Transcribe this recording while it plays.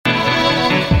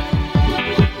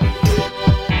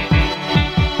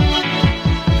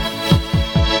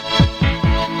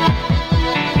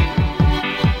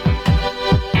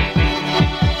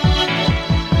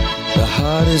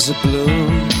as a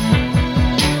balloon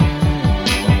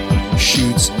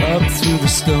shoots up through the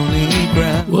stony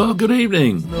ground. Well, good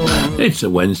evening. It's a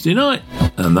Wednesday night,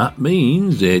 and that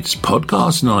means it's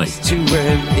podcast night. To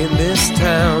win in this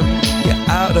town, you're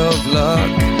out of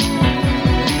luck.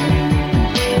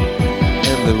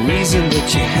 And the reason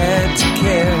that you had to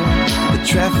care, the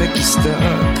traffic is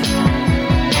stuck.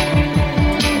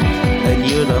 And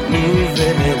you're not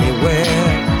moving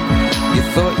anywhere. You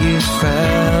thought you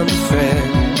found a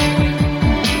friend.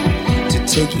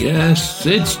 Yes,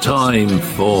 it's time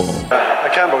for... I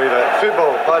can't believe it.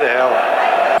 Football, bloody hell.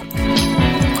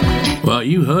 Well,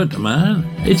 you heard the man.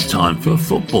 It's time for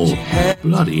football.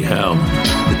 Bloody hell.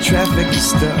 The traffic is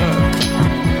stuck.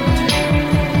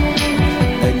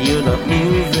 And you're not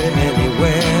moving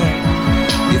anywhere.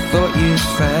 You thought you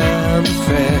found a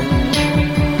friend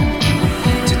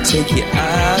to take you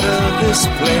out of this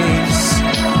place.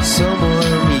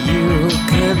 Someone you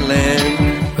can lend.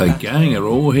 The gang are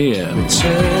all here.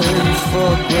 Return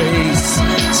for grace.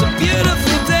 It's a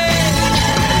beautiful day.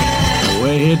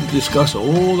 We're here to discuss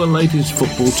all the latest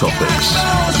football topics.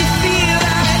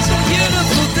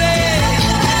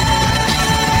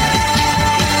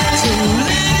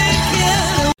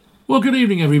 Well, good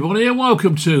evening, everybody, and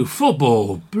welcome to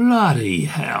Football Bloody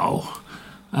Hell.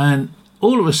 And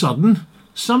all of a sudden,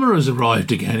 summer has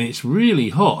arrived again. It's really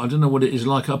hot. I don't know what it is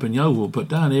like up in Yeovil, but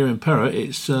down here in Perrott,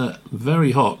 it's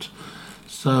very hot.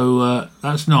 So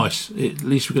that's nice. At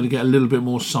least we're going to get a little bit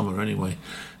more summer anyway.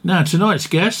 Now, tonight's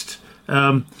guest,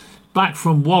 back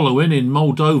from wallowing in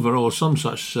Moldova or some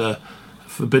such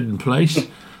forbidden place,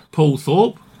 Paul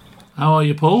Thorpe. How are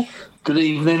you, Paul? Good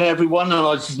evening, everyone. And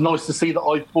it's nice to see that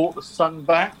I brought the sun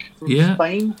back from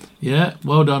Spain. Yeah,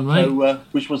 well done, mate. So,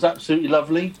 which was absolutely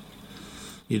lovely.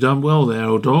 You done well there,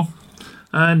 old dog.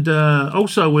 And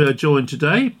also we are joined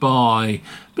today by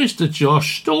Mr.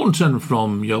 Josh Staunton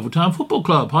from Yeovil Town Football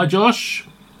Club. Hi, Josh.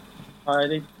 Hi,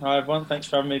 Eddie. Hi, everyone. Thanks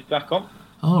for having me back on.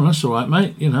 Oh, that's all right,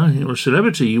 mate. You know, you're a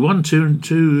celebrity. You won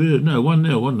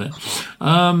 1-0, wasn't it?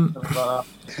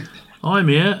 I'm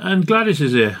here, and Gladys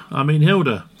is here. I mean,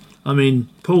 Hilda. I mean,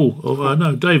 Paul.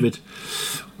 No, David.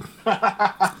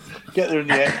 Get there in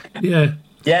the end. Yeah.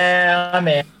 Yeah, I'm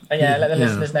here. Yeah, let the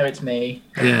listeners know it's me.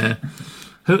 Yeah.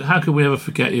 How can we ever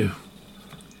forget you?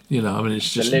 You know, I mean,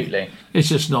 it's just... Absolutely. It's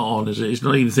just not on, is it? It's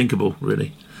not even thinkable,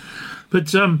 really.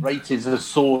 But ratings have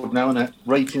soared now, isn't it?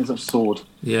 Ratings have soared.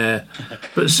 Yeah.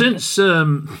 But since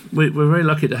we're very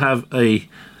lucky to have a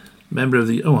member of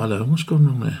the... Oh, hello. What's going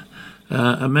on there?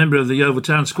 A member of the Yeovil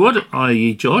Town squad,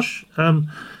 i.e. Josh.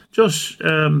 Josh...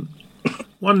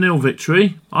 1-0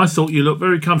 victory. I thought you looked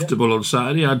very comfortable on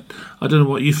Saturday. I don't know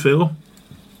what you feel.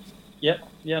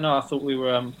 Yeah, no, I thought we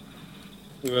were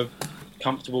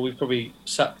comfortable. We probably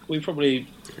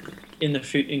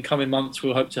in coming months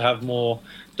we'll hope to have more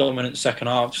dominant second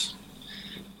halves.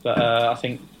 But I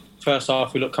think first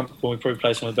half we looked comfortable. We probably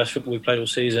played some of the best football we played all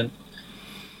season.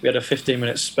 We had a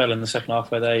 15-minute spell in the second half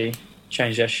where they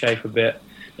changed their shape a bit.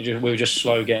 We were just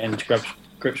slow getting to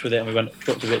grips with it, and we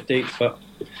dropped a bit deep. But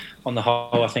on the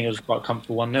whole, I think it was quite a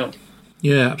comfortable 1-0.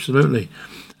 Yeah, absolutely.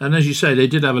 And as you say, they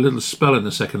did have a little spell in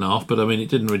the second half, but I mean, it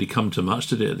didn't really come to much,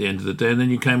 did it, at the end of the day? And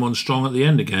then you came on strong at the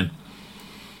end again.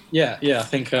 Yeah. I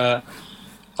think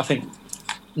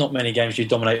not many games you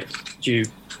dominate.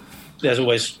 There's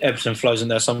always ebbs and flows in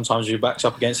there. Sometimes your back's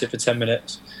up against it for 10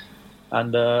 minutes,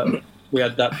 and we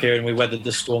had that period and we weathered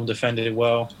the storm, defended it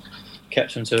well,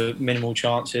 kept them to minimal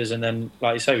chances, and then,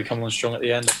 like you say, we come on strong at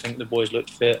the end. I think the boys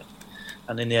looked fit,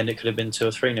 and in the end, it could have been 2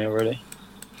 or 3-0 really.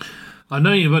 I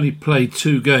know you've only played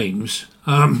 2 games,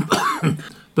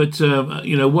 but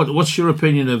you know, what's your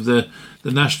opinion of the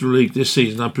National League this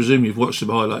season? I presume you've watched some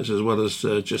highlights as well as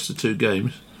just the 2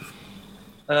 games.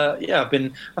 Yeah,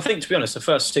 I think, to be honest, the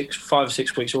first 5 or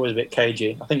 6 weeks are always a bit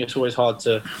cagey. I think it's always hard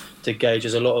to gauge.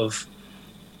 There's a lot of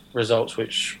results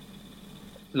which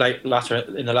in the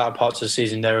latter parts of the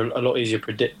season they're a lot easier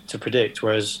to predict.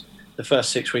 Whereas the first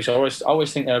 6 weeks, I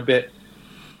always think they're a bit.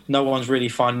 No one's really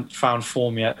found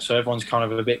form yet, so everyone's kind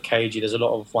of a bit cagey. There's a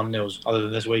lot of 1-0s, other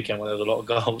than this weekend where there was a lot of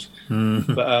goals.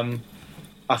 But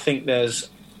I think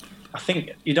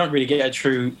you don't really get a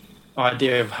true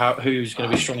idea of who's going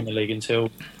to be strong in the league until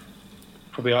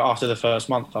probably after the first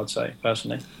month, I'd say,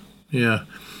 personally. Yeah.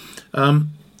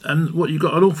 And what, you've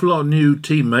got an awful lot of new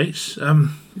teammates.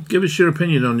 Give us your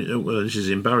opinion on. Well, this is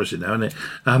embarrassing now, isn't it?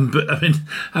 But I mean,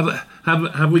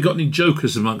 have we got any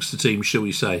jokers amongst the team? Shall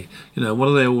we say? You know, what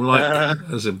are they all like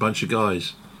as a bunch of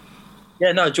guys?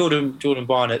 Yeah, no, Jordan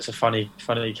Barnett's a funny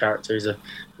character. He's a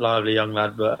lively young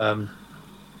lad, but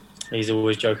he's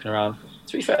always joking around.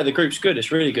 To be fair, the group's good.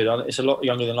 It's really good. It's a lot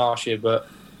younger than last year, but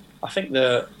I think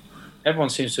the everyone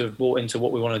seems to have bought into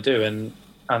what we want to do, and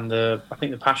I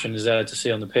think the passion is there to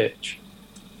see on the pitch.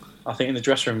 I think in the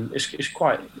dressing room, it's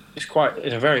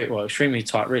a very extremely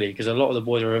tight, really, because a lot of the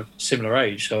boys are of similar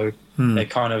age, so they're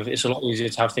it's a lot easier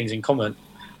to have things in common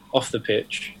off the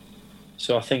pitch.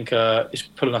 So I think it's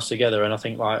pulling us together, and I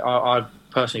think I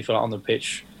personally feel like on the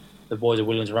pitch, the boys are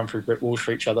willing to run through brick walls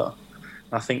for each other.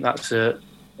 And I think that's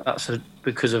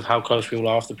because of how close we all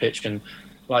are off the pitch, and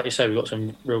like you say, we've got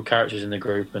some real characters in the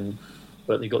group,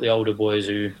 but you've got the older boys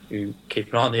who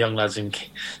keep an eye on the young lads and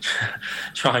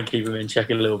try and keep them in check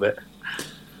a little bit.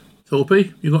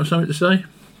 Thorpe, you got something to say?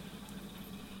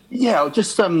 Yeah,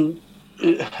 just I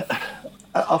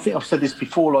think I've said this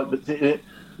before, but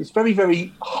it's very,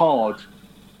 very hard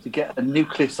to get a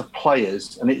nucleus of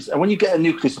players, and when you get a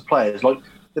nucleus of players, like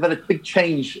they've had a big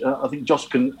change. I think Josh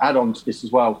can add on to this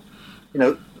as well.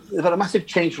 They've had a massive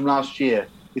change from last year.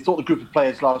 We thought the group of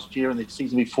players last year and the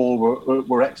season before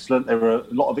were excellent. There were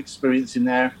a lot of experience in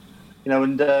there,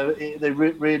 and they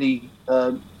really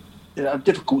a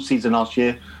difficult season last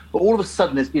year. But all of a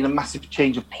sudden, there's been a massive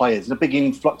change of players and a big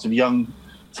influx of young,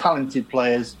 talented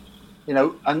players,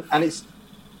 and it's.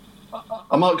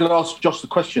 I'm not going to ask Josh the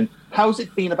question. How's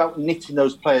it been about knitting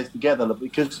those players together?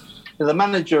 Because the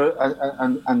manager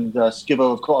and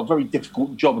Skivo have got a very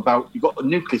difficult job about. You've got a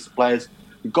nucleus of players.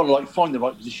 You've got to find the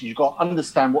right position. You've got to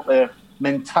understand what their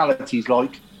mentality is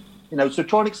like. So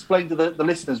try and explain to the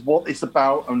listeners what it's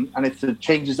about and if the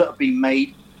changes that have been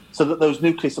made, so that those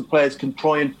nucleus of players can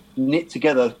try and knit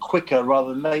together quicker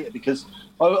rather than later. Because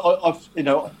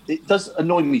it does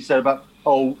annoy me so about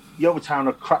Yeovil Town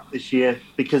are crap this year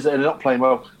because they're not playing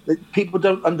well. People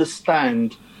don't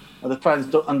understand, the fans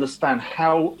don't understand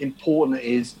how important it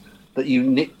is that you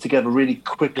knit together really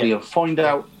quickly and find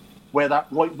out where that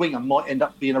right winger might end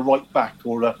up being a right back,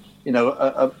 or a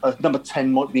number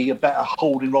 10 might be a better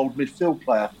holding role midfield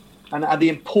player, and the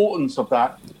importance of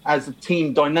that as a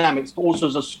team dynamics, but also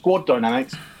as a squad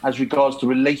dynamics as regards to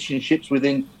relationships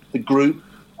within the group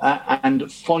and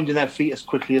finding their feet as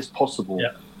quickly as possible.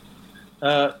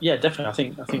 Yeah, definitely. I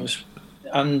think it's,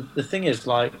 and the thing is,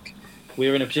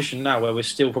 we're in a position now where we're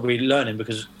still probably learning,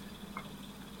 because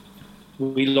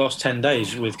we lost 10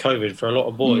 days with COVID for a lot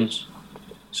of boys.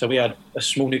 So we had a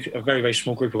very, very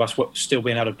small group of us still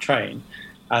being able to train.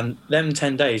 And them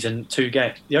 10 days and 2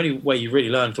 games, the only way you really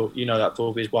learn,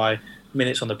 Thorpe, is by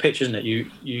minutes on the pitch, isn't it? You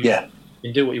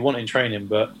can do what you want in training,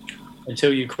 but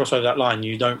until you cross over that line,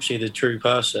 you don't see the true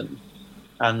person.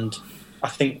 And I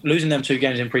think losing them 2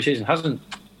 games in pre-season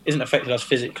isn't affected us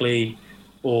physically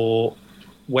or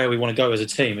where we want to go as a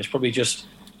team. It's probably just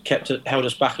held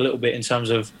us back a little bit in terms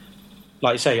of,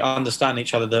 like you say, understand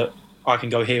each other, that I can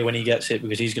go here when he gets it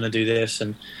because he's going to do this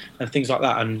and things like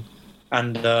that.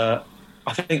 And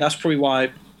I think that's probably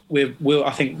why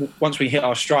I think once we hit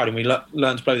our stride and we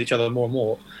learn to play with each other more and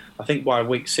more, I think by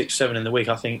week 6, 7 in the week,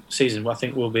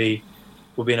 we'll be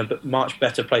in a much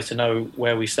better place to know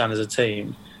where we stand as a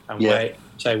team and where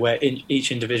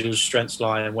each individual's strengths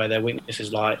lie and where their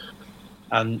weaknesses lie.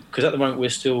 And because at the moment we're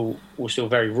still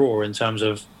very raw in terms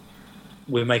of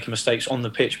we're making mistakes on the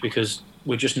pitch because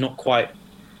we're just not quite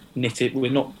knitted.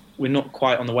 We're not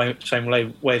quite on the same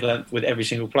wavelength with every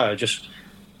single player. Just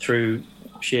through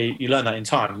you learn that in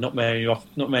time. Not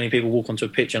many people walk onto a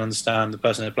pitch and understand the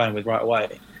person they're playing with right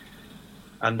away.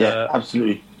 And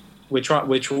absolutely,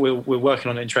 we're working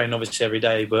on it in training obviously every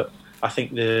day. But I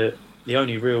think the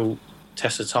only real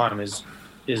test of time is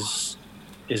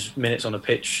minutes on the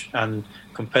pitch, and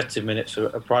competitive minutes are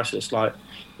priceless. Like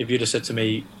if you'd have said to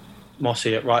me,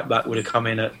 Mossy at right back would have come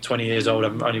in at 20 years old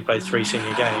and only played 3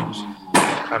 senior games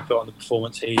and put on the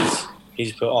performance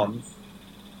he's put on,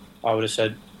 I would have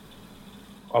said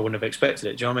I wouldn't have expected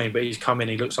it. Do you know what I mean? But he's come in,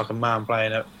 he looks like a man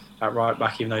playing at right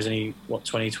back, even though he's only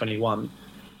 20, 21.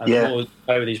 And the more you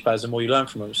play with these players, the more you learn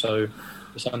from them. So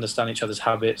just understand each other's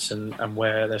habits and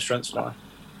where their strengths lie.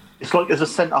 It's like as a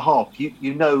centre half,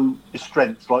 you know your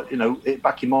strengths. Like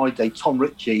back in my day, Tom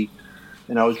Ritchie.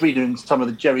 I was reading some of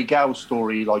the Jerry Gow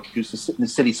story, like who's the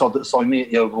silly sod that signed me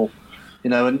at Yeovil,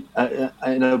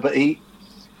 but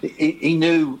he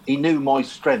knew my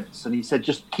strengths, and he said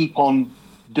just keep on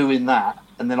doing that,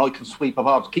 and then I can sweep up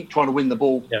hard. Keep trying to win the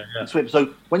ball and sweep.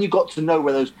 So when you got to know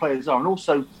where those players are, and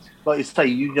also like you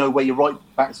say, where your right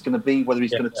back's going to be, whether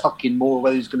he's going to tuck in more, or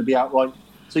whether he's going to be outright,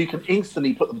 so you can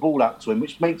instantly put the ball out to him,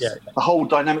 which makes the whole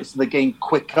dynamics of the game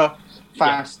quicker,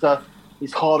 faster.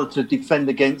 It's harder to defend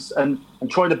against, and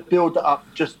trying to build that up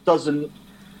just doesn't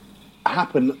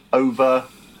happen over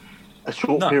a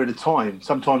short period of time.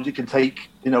 Sometimes it can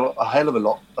take a hell of a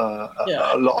lot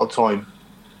a lot of time.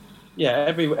 Yeah,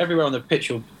 everywhere on the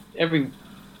pitch,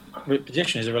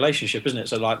 position is a relationship, isn't it?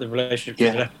 So like the relationship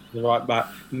between the left and the right back,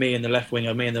 me and the left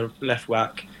winger, me and the left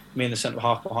back, me and the centre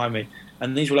half behind me.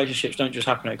 And these relationships don't just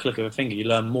happen at a click of a finger. You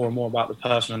learn more and more about the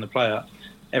person and the player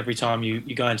every time you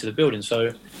go into the building.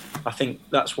 So I think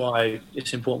that's why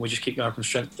it's important we just keep going from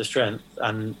strength to strength.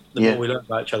 And the more we learn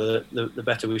about each other, the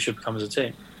better we should become as a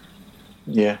team.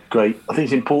 Yeah, great. I think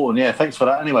it's important. Yeah, thanks for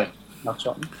that anyway. That's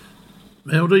right.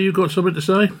 Elder, you got something to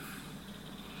say?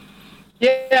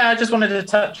 Yeah, I just wanted to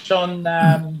touch on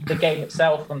the game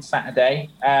itself on Saturday.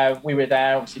 We were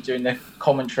there, obviously, doing the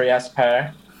commentary as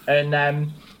per. And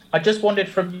I just wondered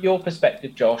from your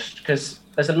perspective, Josh, because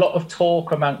there's a lot of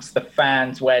talk amongst the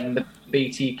fans when the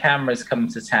BT cameras come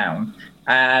to town.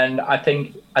 And I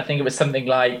think it was something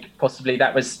like possibly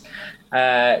that was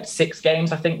 6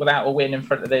 games, I think, without a win in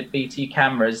front of the BT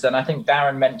cameras. And I think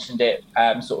Darren mentioned it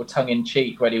sort of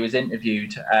tongue-in-cheek when he was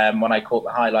interviewed when I caught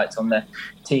the highlights on the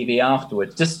TV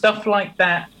afterwards. Does stuff like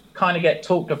that kind of get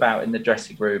talked about in the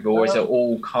dressing room, or is it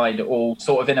all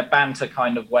sort of in a banter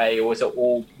kind of way, or is it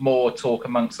all more talk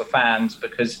amongst the fans?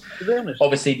 Because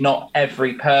obviously not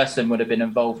every person would have been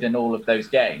involved in all of those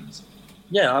games.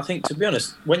 Yeah, I think, to be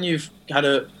honest, when you've had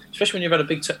especially when you've had a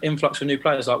big influx of new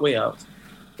players like we have,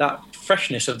 that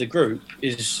freshness of the group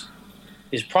is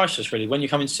priceless, really, when you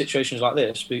come into situations like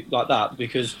that,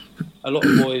 because a lot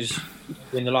of boys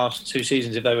in the last 2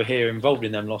 seasons, if they were here involved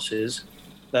in them losses,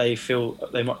 they feel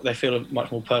a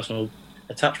much more personal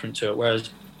attachment to it.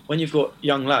 Whereas when you've got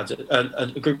young lads, a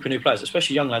group of new players,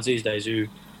 especially young lads these days, who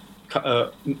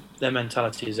their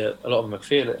mentality is that a lot of them are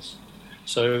fearless.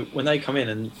 So when they come in,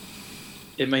 and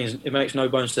it makes no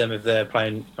bones to them if they're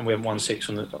playing and we haven't won 6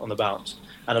 on the bounce.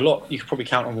 And a lot, you could probably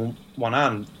count on one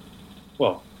hand,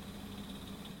 well,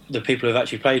 the people who have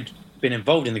actually been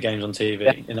involved in the games on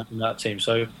TV in that team.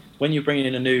 So when you bring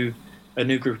in a new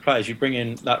group of players, you bring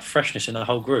in that freshness in the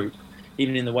whole group,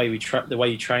 even in the way the way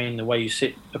you train, the way you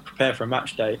sit, prepare for a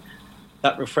match day.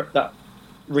 That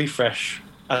refresh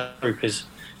as a group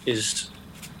is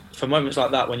for moments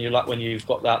like that, when you've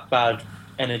got that bad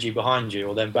energy behind you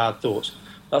or then bad thoughts.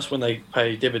 That's when they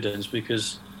pay dividends,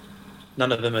 because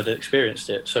none of them had experienced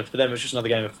it. So for them, it's just another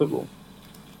game of football,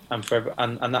 and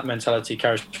that mentality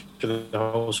carries through the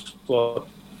whole squad.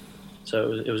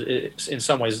 So it's in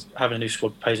some ways, having a new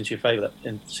squad pays into your favour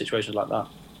in situations like that.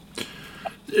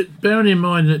 Bearing in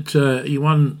mind that you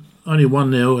won only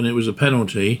 1-0 and it was a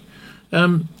penalty,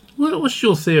 what's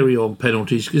your theory on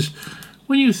penalties? Because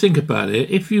when you think about it,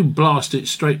 if you blast it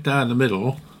straight down the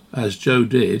middle, as Joe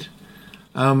did,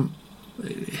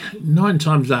 9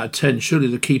 times out of 10, surely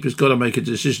the keeper's got to make a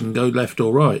decision and go left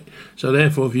or right. So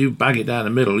therefore, if you bang it down the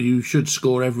middle, you should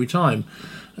score every time.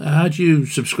 How do you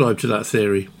subscribe to that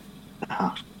theory?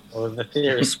 Well, the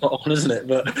theory is spot on, isn't it?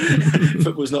 But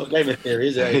football's not a game of theory,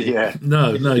 is it? Yeah.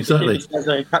 No, exactly. If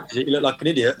you look like an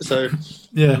idiot. So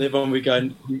yeah, and everyone would go,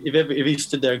 if he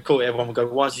stood there and caught it, everyone would go,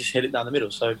 why did you hit it down the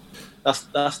middle? So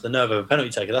that's the nerve of a penalty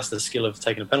taker. That's the skill of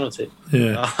taking a penalty.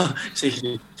 Yeah. It's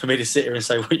easy for me to sit here and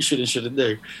say what you should and shouldn't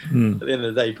do. At the end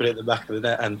of the day, you put it in the back of the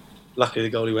net, and luckily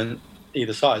the goalie went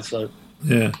either side. So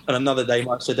yeah. And another day, you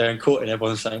might sit there and caught it, and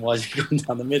everyone's saying, why is he going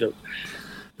down the middle?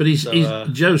 But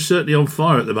Joe's certainly on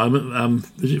fire at the moment.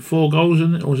 Is it 4 goals,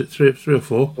 isn't it? Or was it 3 or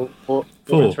 4? 4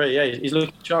 and 3, yeah. He's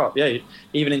looking sharp, yeah.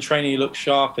 Even in training, he looks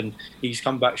sharp, and he's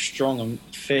come back strong and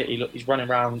fit. He's running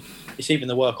around. It's even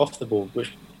the work off the ball,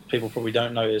 which people probably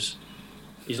don't notice.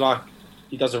 He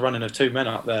does a running of 2 men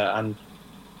up there, and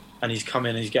he's come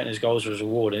in and he's getting his goals as a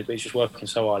reward, but he's just working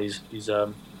so hard. He's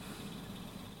on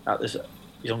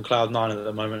cloud 9 at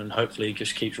the moment, and hopefully he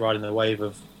just keeps riding the wave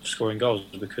of scoring goals,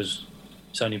 because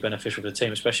it's only beneficial for the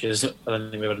team, especially as I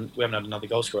don't think we haven't had another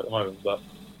goal scorer at the moment, but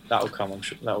that will come. I'm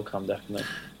sure that will come definitely.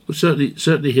 Well,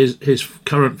 certainly his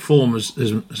current form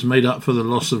has made up for the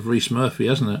loss of Reece Murphy,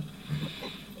 hasn't it?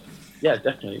 Yeah,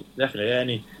 definitely.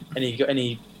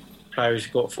 Any player who's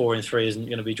got 4 and 3 isn't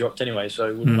going to be dropped anyway, so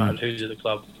it wouldn't matter who's at the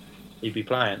club, he'd be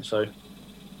playing. So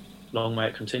long may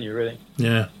it continue, really.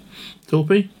 Yeah,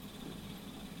 Torpy.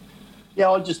 Yeah,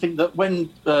 I just think that when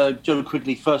Joe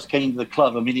Quigley first came to the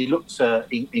club, I mean, he looked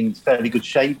in fairly good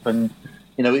shape, and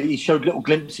he showed little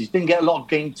glimpses. Didn't get a lot of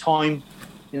game time,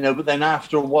 but then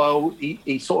after a while,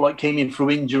 he sort of like came in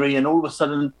through injury, and all of a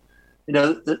sudden,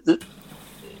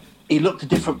 he looked a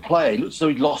different player. He looked as though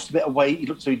he'd lost a bit of weight. He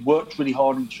looked as though he'd worked really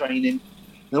hard in training.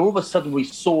 And all of a sudden, we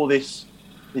saw this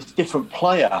different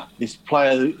player. This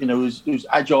player, who's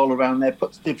agile around there,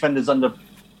 puts defenders under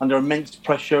immense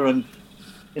pressure, and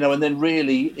then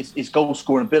really his goal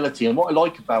scoring ability. And what I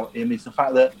like about him is the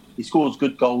fact that he scores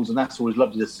good goals, and that's always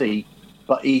lovely to see.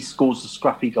 But he scores the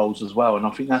scrappy goals as well, and I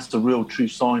think that's the real true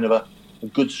sign of a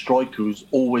good striker who's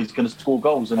always going to score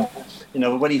goals. And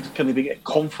when he's going to get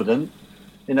confident,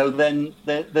 then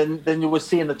you were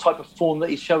seeing the type of form that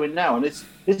he's showing now. And this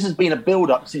has been a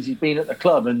build-up since he's been at the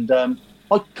club, and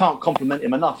I can't compliment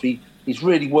him enough. He's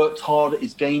really worked hard at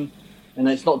his game, and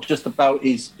it's not just about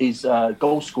his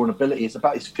goal-scoring ability. It's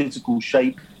about his physical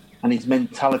shape and his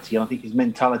mentality. And I think his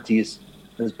mentality has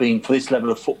been, for this level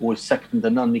of football, is second to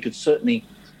none. He could certainly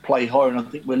play higher, and I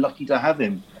think we're lucky to have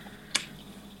him.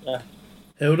 Yeah.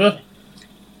 Hilda?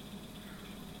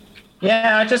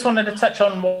 Yeah, I just wanted to touch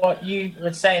on what you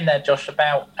were saying there, Josh,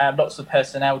 about lots of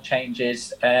personnel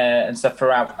changes and stuff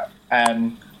throughout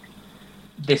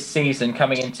this season,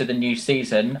 coming into the new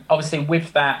season. Obviously,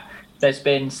 with that, there's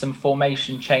been some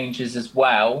formation changes as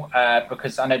well,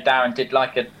 because I know Darren did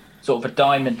like a sort of a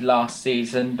diamond last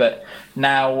season, but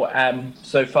now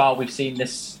so far we've seen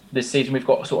this season we've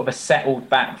got sort of a settled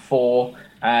back four,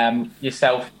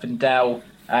 yourself and Dell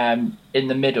in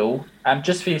the middle.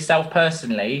 Just for yourself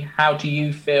personally, how do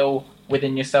you feel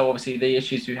within yourself? Obviously, the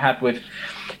issues you had with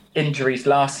injuries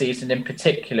last season in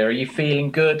particular, are you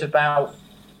feeling good about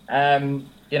the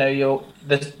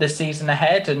season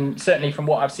ahead? And certainly from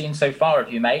what I've seen so far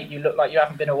of you, mate, you look like you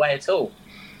haven't been away at all.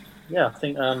 Yeah, I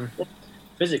think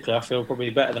physically I feel probably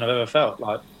better than I've ever felt,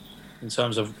 like in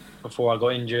terms of before I got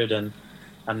injured, and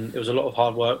it was a lot of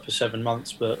hard work for 7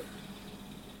 months, but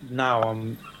now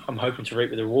I'm hoping to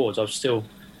reap the rewards. I'm still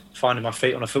finding my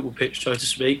feet on a football pitch, so to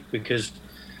speak, because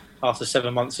after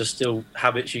 7 months there's still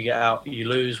habits you get out, you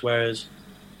lose, whereas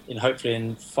hopefully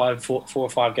in 4 or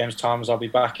 5 games times I'll be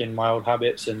back in my old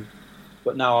habits,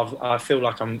 but now I feel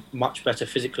like I'm much better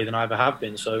physically than I ever have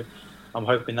been, so I'm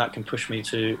hoping that can push me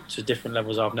to different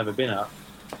levels I've never been at.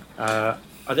 I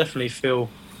definitely feel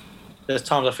there's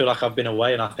times I feel like I've been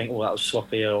away and I think, that was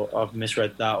sloppy, or I've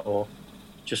misread that, or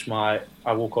just I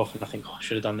walk off and I think, I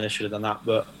should have done this, should have done that.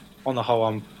 But on the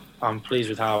whole, I'm pleased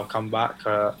with how I've come back.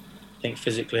 I think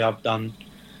physically I've gone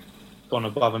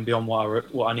above and beyond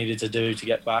what I needed to do to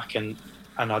get back, and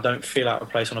I don't feel out of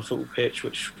place on a football pitch,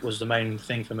 which was the main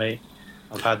thing for me.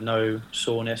 I've had no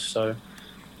soreness, so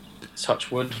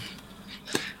touch wood.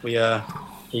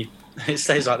 It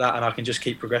stays like that, and I can just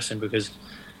keep progressing, because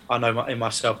I know in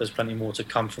myself there's plenty more to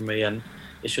come from me, and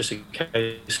it's just a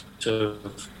case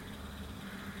of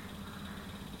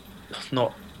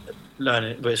not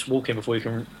learning, but it's walking before you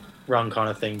can run kind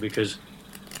of thing, because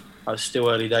it's still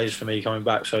early days for me coming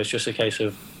back. So it's just a case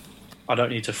of I don't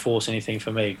need to force anything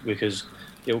for me, because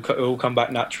it will come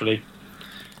back naturally,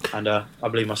 and I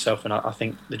believe myself, and I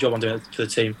think the job I'm doing for the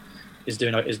team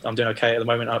I'm doing okay at the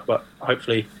moment, but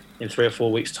hopefully in 3 or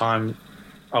 4 weeks' time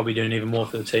I'll be doing even more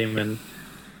for the team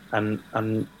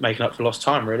and making up for lost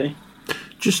time, really.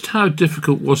 Just how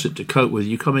difficult was it to cope with?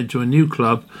 You come into a new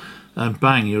club and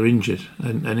bang, you're injured,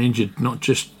 and injured not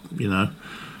just a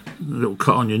little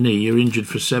cut on your knee, you're injured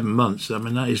for 7 months. I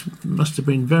mean, must have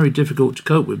been very difficult to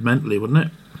cope with mentally, wasn't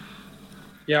it?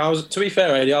 Yeah, to be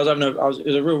fair, Eddie, it was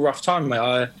a real rough time,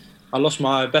 mate. I lost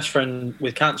my best friend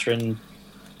with cancer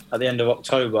at the end of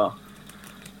October,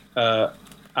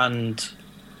 and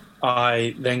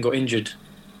I then got injured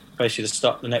basically to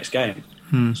start the next game.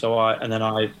 So I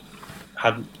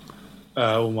had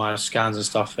all my scans and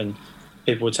stuff, and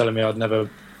people were telling me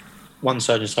one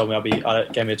surgeon told me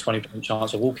gave me a 20%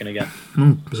 chance of walking again.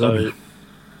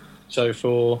 So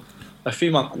for a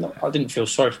few months, I didn't feel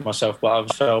sorry for myself, but I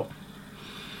felt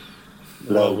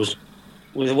the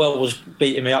world was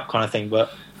beating me up kind of thing.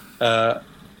 But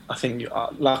I think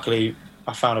luckily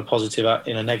I found a positive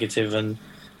in a negative and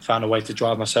found a way to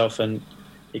drive myself, and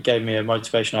it gave me a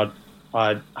motivation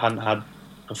I hadn't had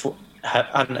before,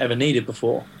 hadn't ever needed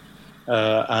before,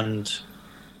 and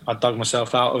I dug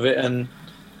myself out of it, and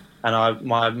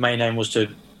my main aim was to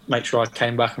make sure I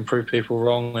came back and prove people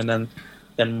wrong, and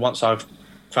then once I've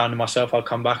found myself, I'll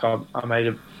come back. I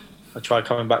tried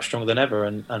coming back stronger than ever,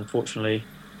 and fortunately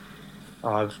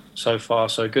I've so far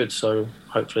so good, so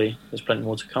hopefully there's plenty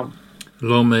more to come.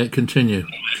 Long may it continue.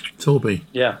 Torby.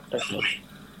 Yeah, definitely.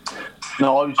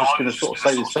 No, I was just going to sort of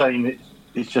say the same.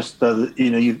 It's just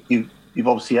you've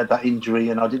obviously had that injury,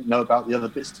 and I didn't know about the other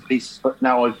bits and pieces. But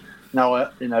now I've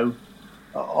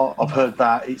heard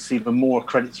that. It's even more a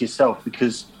credit to yourself,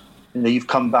 because you've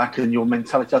come back and your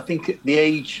mentality. I think the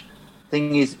age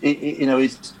thing is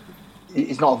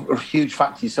not a huge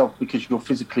factor to yourself, because you're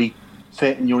physically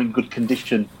fit and you're in good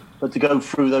condition. But to go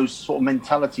through those sort of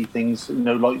mentality things,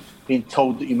 like being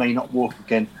told that you may not walk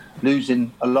again,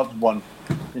 losing a loved one,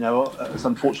 it's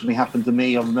unfortunately happened to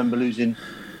me. I remember losing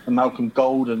Malcolm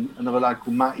Gold and another lad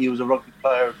called Matt. He was a rugby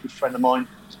player, a good friend of mine,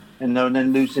 and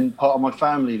then losing part of my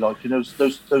family. Those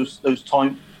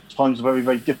times times are very,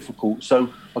 very difficult.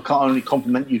 So I can't only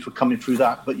compliment you for coming through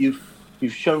that, but you've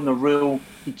shown a real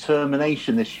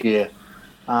determination this year.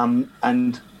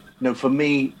 And for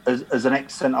me, as an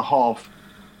ex-centre half,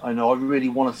 I really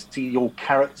want to see your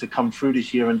character come through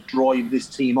this year and drive this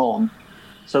team on,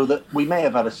 so that we may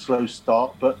have had a slow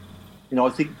start, but I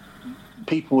think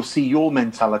people will see your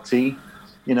mentality,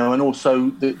 and also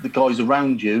the guys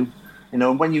around you,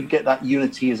 and when you get that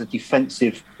unity as a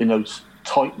defensive,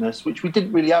 tightness, which we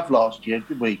didn't really have last year,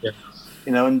 did we?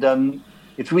 Yeah. And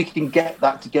if we can get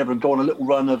that together and go on a little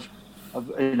run of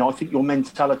I think your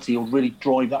mentality will really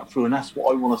drive that through, and that's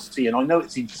what I want to see. And I know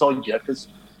it's inside you because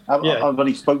I've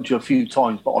only spoken to you a few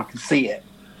times, but I can see it.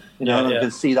 I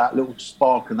can see that little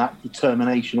spark and that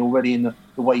determination already in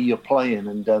the way you're playing.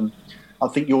 And I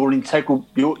think you're integral.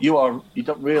 You are. You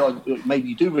don't realise. Maybe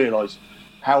you do realise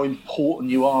how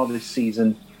important you are this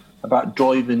season about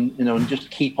driving. And just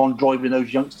keep on driving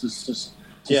those youngsters to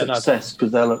success,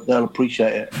 because they'll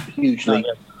appreciate it hugely.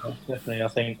 No, definitely, I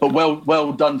think. But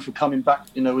well done for coming back.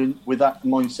 With that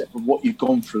mindset of what you've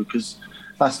gone through, because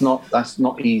that's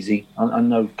not easy. I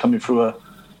know, coming through a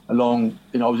long.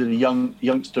 I was a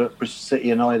youngster at Bristol City,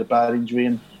 and I had a bad injury,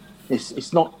 and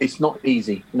it's not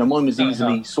easy. Mine was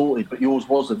easily sorted, but yours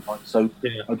wasn't. Right? So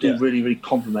I do really, really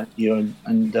compliment you,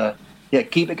 and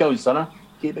keep it going, Sonner.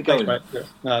 Keep it going. Thanks, mate.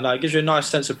 No, it gives you a nice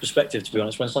sense of perspective, to be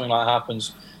honest. When something like that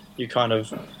happens, you kind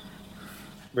of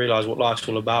realise what life's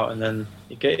all about, and then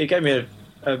it gave me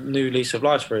a new lease of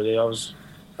life. Really,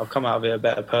 I've come out of it a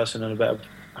better person and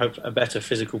a better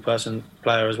physical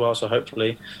player as well. So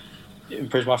hopefully, it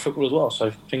improves my football as well.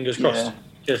 So fingers crossed.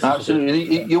 Yeah,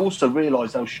 absolutely. You also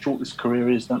realise how short this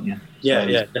career is, don't you? Yeah,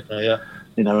 definitely. Yeah.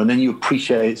 And then you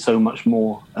appreciate it so much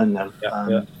more. And No,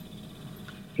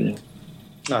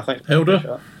 thanks,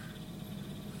 Hilda.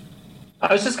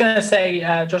 I was just going to say,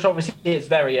 Josh, obviously it's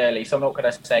very early, so I'm not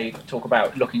going to talk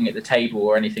about looking at the table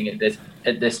or anything at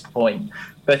this point.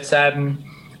 But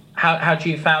how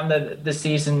do you found the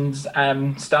season's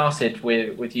started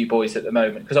with you boys at the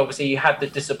moment? Because obviously you had the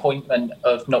disappointment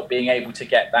of not being able to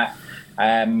get that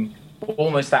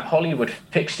almost that Hollywood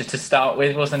fixture to start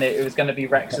with, wasn't it? It was going to be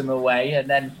Wrexham away, and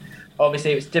then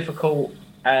obviously it was difficult.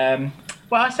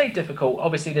 Well, I say difficult.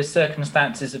 Obviously, the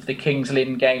circumstances of the Kings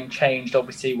Lynn game changed,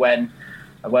 obviously, when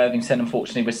Worthington,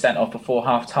 unfortunately, was sent off before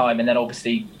half-time. And then,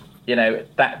 obviously,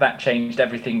 that changed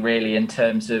everything, really, in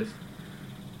terms of,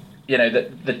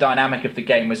 the dynamic of the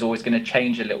game was always going to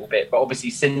change a little bit. But obviously,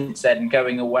 since then,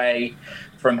 going away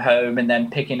from home and then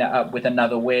picking it up with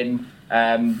another win,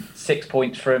 6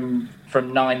 points from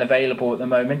 9 available at the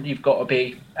moment, you've got to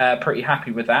be pretty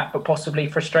happy with that, but possibly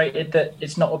frustrated that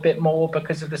it's not a bit more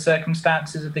because of the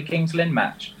circumstances of the Kings Lynn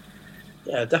match.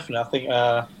 Yeah, definitely. I think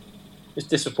it's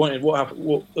disappointed. What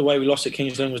happened? The way we lost at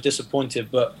Kings Lynn was disappointed,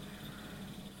 but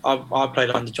I played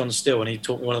under John Steele, and he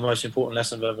taught me one of the most important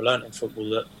lessons I've ever learned in football: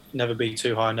 that never be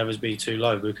too high, never be too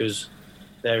low, because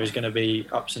there is going to be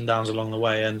ups and downs along the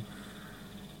way. And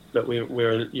but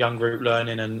we're a young group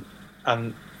learning, and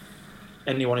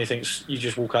anyone who thinks you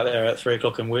just walk out there at 3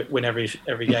 o'clock and win every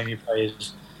game you play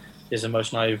is the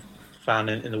most naive fan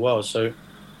in the world. So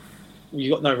you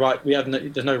got no right.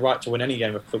 There's no right to win any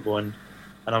game of football, and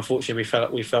unfortunately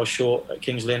we fell short at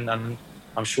Kings Lynn, and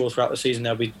I'm sure throughout the season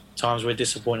there'll be times we're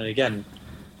disappointed again.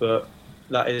 But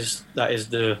that is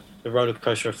the roller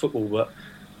coaster of football. But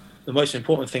the most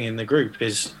important thing in the group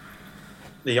is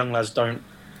the young lads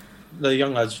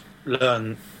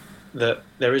learn that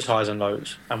there is highs and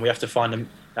lows, and we have to find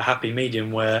a happy medium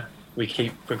where we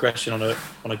keep progressing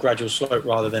on a gradual slope,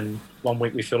 rather than one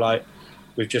week we feel like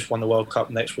we've just won the World Cup,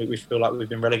 next week we feel like we've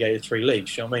been relegated 3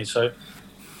 leagues. You know what I mean? So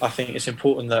I think it's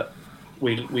important that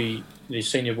we the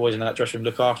senior boys in that dressing room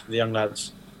look after the young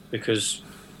lads, because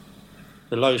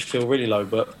the lows feel really low,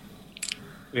 but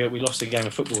we lost a game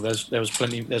of football. There's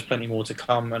plenty more to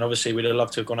come, and obviously we'd have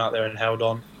loved to have gone out there and held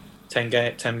on. 10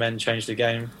 men changed the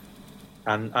game.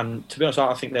 And to be honest,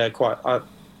 I think they're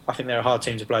a hard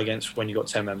team to play against when you've got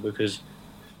 10 men, because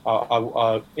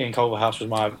Ian Culverhouse was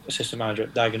my assistant manager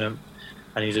at Dagenham,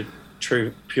 and he's a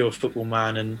true pure football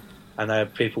man, and they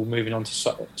have people moving on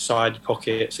to side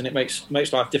pockets, and it makes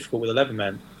life difficult with 11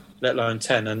 men, let alone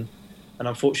 10. And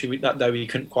unfortunately that day we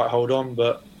couldn't quite hold on,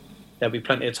 but there'll be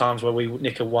plenty of times where we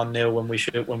nick a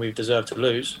 1-0 when we've deserved to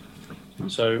lose.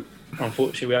 So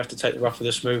unfortunately we have to take the rough with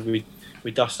the smooth.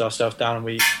 We dusted ourselves down, and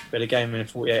we had a game in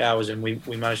 48 hours, and we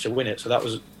managed to win it. So that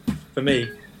was, for me,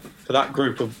 for that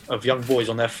group of young boys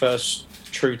on their first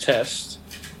true test,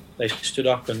 they stood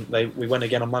up, and we went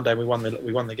again on Monday, and we won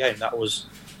the game. That was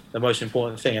the most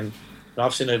important thing. And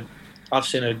I've seen a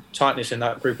tightness in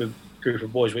that group of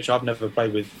boys which I've never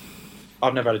played with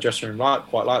I've never had a dressing room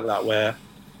quite like that, where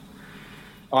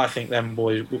I think them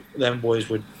boys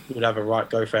would have a right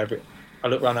go for every. I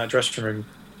look around that dressing room,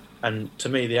 and to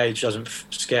me, the age doesn't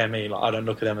scare me. Like, I don't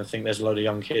look at them and think there's a load of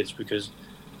young kids, because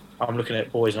I'm looking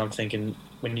at boys and I'm thinking,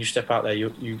 when you step out there,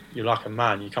 you're like a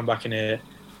man. You come back in here,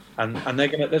 and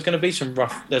there's gonna be some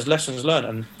rough. There's lessons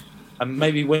learned, and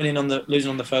maybe losing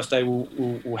on the first day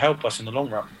will help us in the long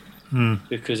run,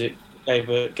 because it gave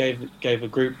a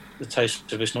group the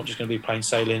taste of it's not just going to be plain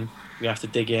sailing. You have to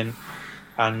dig in,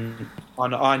 and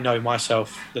I know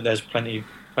myself that there's plenty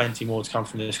more to come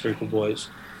from this group of boys,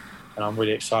 and I'm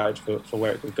really excited for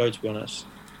where it could go, to be honest.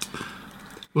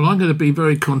 Well, I'm going to be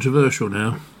very controversial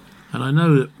now, and I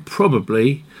know that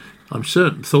probably, I'm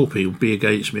certain Thorpe will be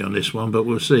against me on this one, but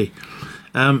we'll see.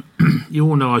 You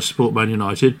all know I support Man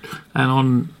United, and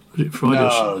on was it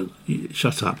Friday?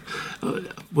 Shut up.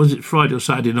 Was it Friday or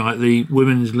Saturday night? The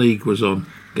Women's League was on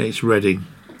against Reading,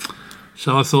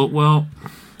 so I thought, well,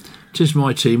 'tis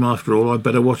my team after all. I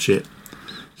better watch it.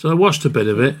 So I watched a bit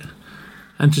of it,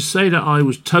 and to say that I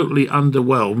was totally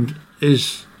underwhelmed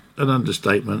is an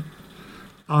understatement.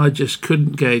 I just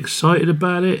couldn't get excited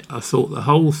about it. I thought the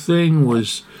whole thing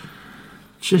was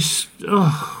just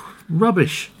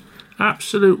rubbish.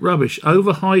 Absolute rubbish.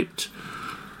 Overhyped.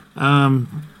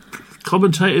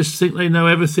 Commentators think they know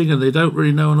everything and they don't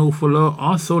really know an awful lot.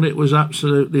 I thought it was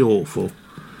absolutely awful.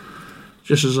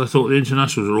 Just as I thought the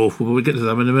internationals were awful, but we'll get to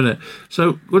them in a minute.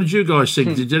 So, what did you guys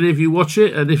think? Did any of you watch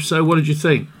it? And if so, what did you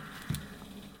think?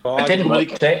 I didn't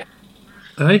watch it.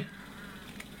 Hey?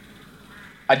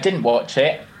 I didn't watch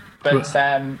it, but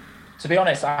to be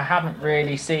honest, I haven't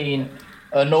really seen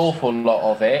an awful lot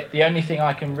of it. The only thing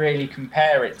I can really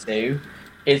compare it to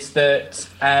is that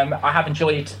I have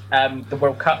enjoyed the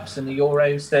World Cups and the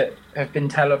Euros that have been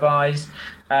televised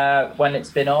when it's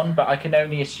been on, but I can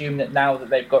only assume that now that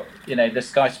they've got, the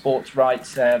Sky Sports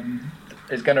rights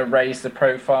is going to raise the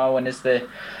profile, and as the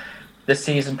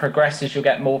season progresses, you'll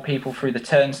get more people through the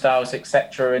turnstiles,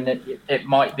 etc., and it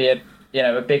might be a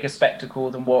bigger spectacle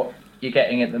than what you're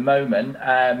getting at the moment.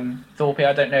 Thorpe,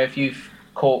 I don't know if you've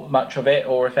caught much of it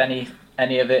or if any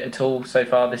of it at all so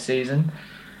far this season.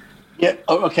 Yeah,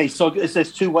 okay, so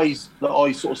there's two ways that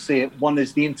I sort of see it. One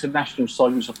is the international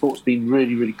side, which I thought has been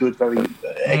really, really good, very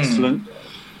excellent.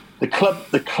 The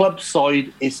club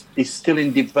side is still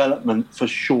in development for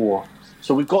sure.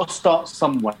 So we've got to start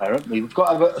somewhere, haven't we? We've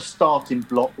got to have a starting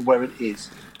block where it is.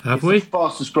 Have we? It's the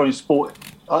fastest growing sport.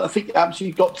 I think absolutely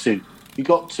you've got to. You've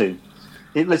got to.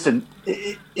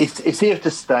 It's here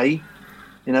to stay.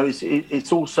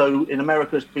 It's also in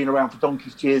America. It's been around for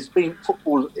donkey's years.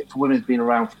 Football for women has been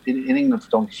around in England for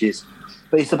donkey's years.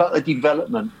 But it's about the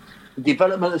development. The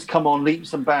development has come on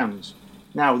leaps and bounds.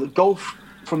 Now the golf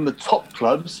from the top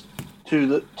clubs to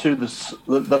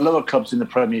the lower clubs in the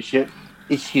Premiership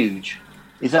is huge.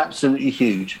 It's absolutely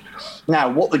huge. Now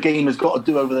what the game has got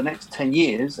to do over the next 10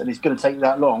 years, and it's going to take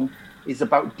that long, is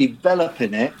about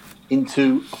developing it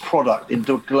into a product,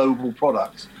 into a global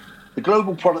product. The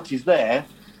global product is there,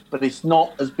 but it's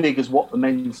not as big as what the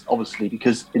men's, obviously,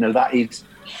 because that is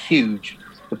huge.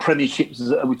 The Premiership,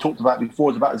 as we talked about before,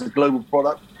 is about as a global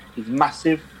product. It's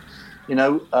massive,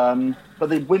 but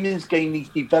the women's game needs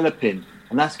developing,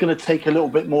 and that's going to take a little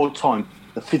bit more time.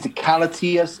 The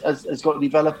physicality has got to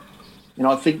develop.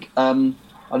 I think I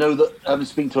know that I'm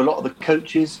speaking to a lot of the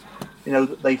coaches.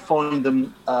 That they find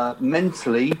them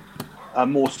mentally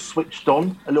more switched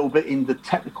on a little bit in the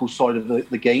technical side of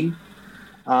the game,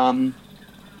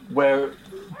 where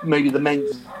maybe the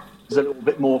men's is a little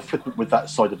bit more flippant with that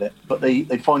side of it. But they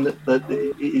find that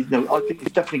I think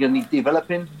it's definitely going to need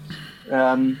developing.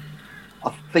 I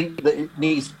think that it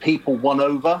needs people won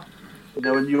over,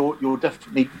 and you're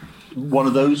definitely one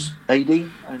of those, AD,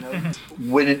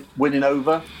 winning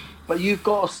over. But you've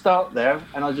got to start there,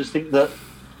 and I just think that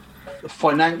the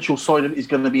financial side of it is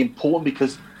going to be important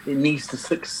because it needs to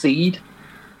succeed.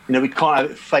 We can't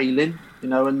have it failing.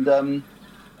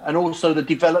 And also the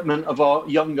development of our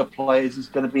younger players is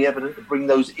going to be evident to bring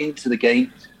those into the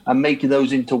game and making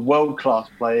those into world-class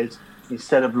players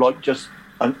instead of like just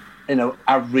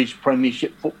average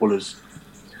Premiership footballers.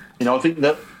 I think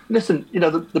that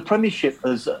the Premiership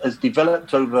has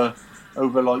developed over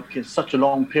like such a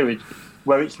long period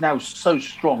where it's now so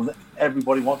strong that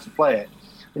everybody wants to play it.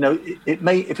 It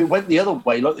may, if it went the other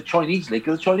way, like the Chinese league,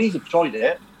 because the Chinese have tried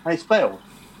it and it's failed.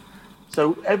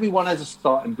 So everyone has a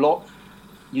starting block.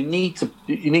 You need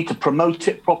to promote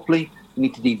it properly. You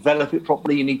need to develop it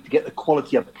properly. You need to get the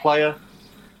quality of player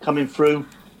coming through.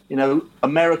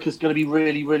 America's going to be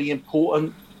really, really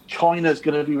important. China's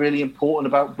going to be really important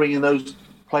about bringing those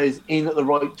players in at the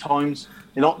right times.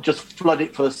 You're not just flood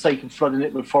it for the sake of flooding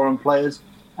it with foreign players,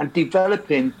 and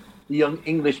developing the young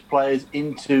English players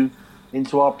into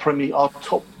our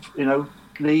top,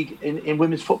 league in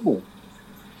women's football.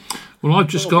 Well, I've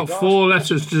just got 4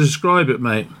 letters to describe it,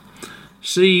 mate.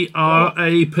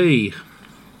 CRAP.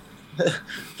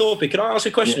 Thorpe, can I ask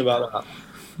a question about that?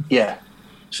 Yeah.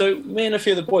 So me and a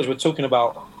few of the boys were talking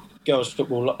about girls'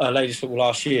 football, ladies' football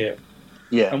last year.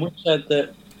 Yeah. And we said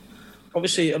that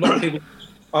obviously a lot of people.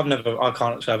 I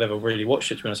can't say I've ever really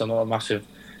watched it. To be honest, I'm not a massive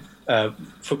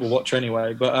football watcher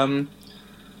anyway. But a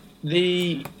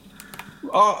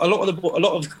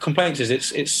lot of complaints is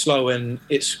it's slow and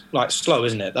it's like slow,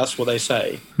 isn't it? That's what they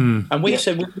say. And we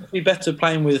said would it be better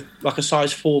playing with like a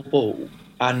size 4 ball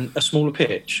and a smaller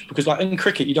pitch, because like in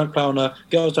cricket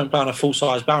girls don't play on a full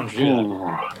size boundary. Do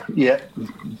they? Yeah.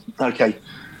 Okay.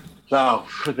 Now,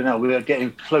 we are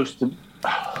getting close to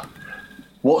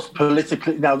what's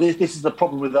politically. Now, this is the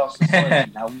problem with our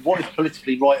society. Now, what is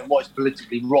politically right and what is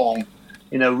politically wrong?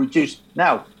 Reduce.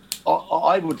 Now,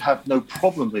 I would have no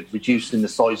problem with reducing the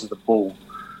size of the ball,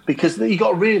 because you got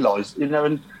to realise,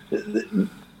 and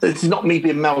it's not me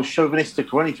being male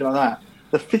chauvinistic or anything like that.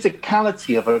 The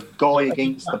physicality of a guy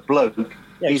against a bloke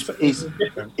is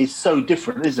so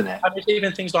different, isn't it? And it's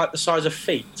even things like the size of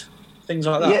feet, things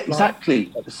like that. Yeah, exactly.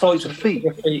 Like, the size of feet.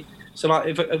 So,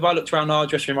 like, if I looked around our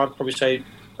dressing room, I'd probably say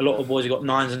a lot of boys have got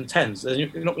 9s and 10s.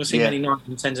 You're not going to see many 9s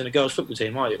and 10s in a girls' football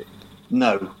team, are you?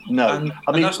 No. And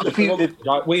that's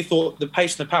like, we thought the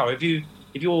pace and the power. If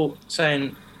you're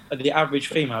saying the average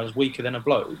female is weaker than a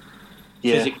bloke,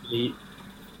 physically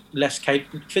less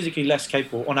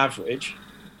capable on average.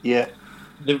 Yeah.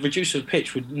 The reduction of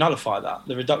pitch would nullify that.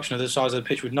 The reduction of the size of the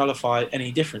pitch would nullify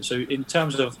any difference. So in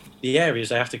terms of the areas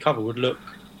they have to cover would look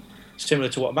similar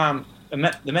to what the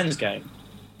men's game.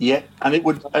 Yeah, and it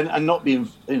would, and not being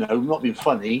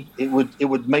funny, it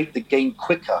would make the game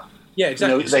quicker. Yeah,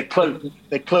 exactly.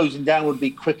 Their closing down would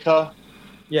be quicker.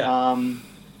 Yeah.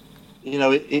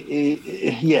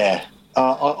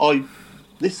 I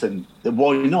listen.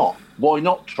 Why not? Why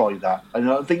not try that? And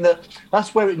I think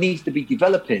that's where it needs to be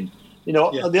developing.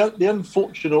 The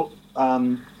unfortunate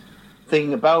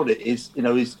thing about it is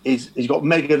you've got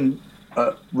Megan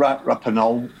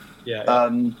Rapinoe. Yeah.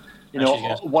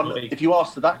 If you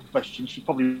asked her that question, she'd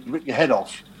probably rip your head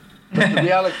off. But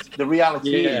the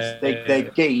reality is their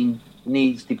game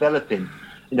needs developing.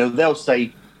 They'll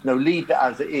say, leave it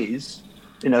as it is.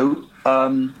 They'll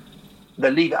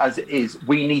leave it as it is.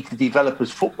 We need to develop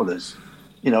as footballers.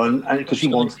 And because she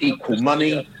wants equal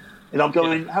money. And I'm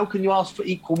going, how can you ask for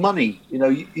equal money?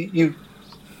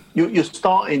 You're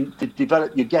starting to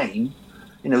develop your game.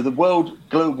 The world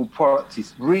global product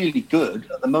is really good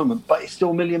at the moment, but it's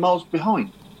still a million miles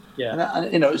behind. Yeah.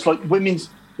 And it's like women's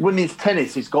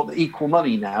tennis has got the equal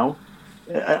money now,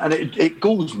 and it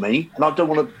galls me. And I don't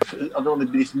want to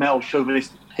be this male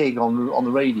chauvinistic pig on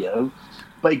the radio,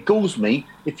 but it galls me.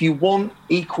 If you want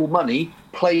equal money,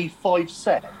 play 5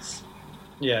 sets.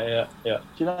 Yeah.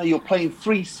 You're playing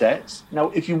 3 sets now.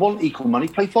 If you want equal money,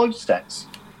 play 5 sets.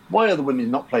 Why are the women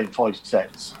not playing 5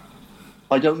 sets?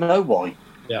 I don't know why.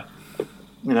 Yeah.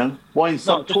 Why in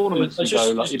some tournaments it's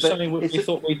something we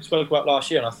thought we spoke about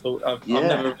last year, and I thought I've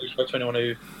never really spoke to anyone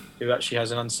who actually has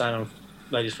an understanding of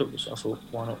ladies football. So I thought,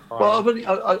 why not? Well,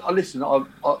 I listen. I'm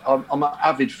an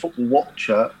avid football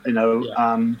watcher. And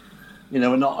I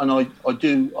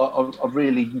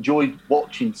really enjoyed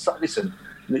watching. Listen,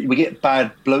 we get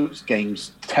bad blokes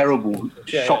games, terrible,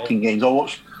 shocking games. I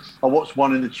watched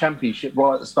one in the Championship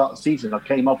right at the start of the season. I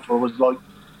came up and I was like,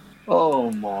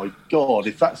 oh my God,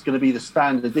 if that's going to be the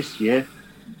standard this year,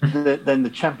 then the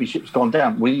Championship's gone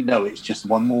down. We know it's just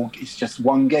one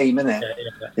game, isn't it?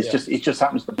 It just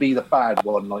happens to be the bad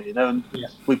one, and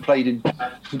we played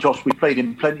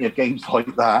in plenty of games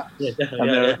like that.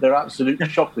 They're absolute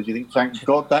shockers. You think, thank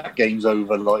God that game's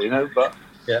over, but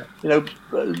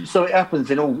so it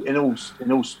happens in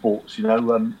all sports. I've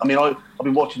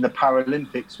been watching the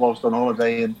Paralympics whilst on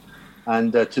holiday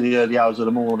and to the early hours of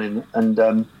the morning, and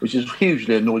which has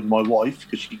hugely annoyed my wife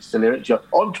because she's still here.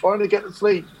 I'm trying to get to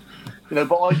sleep,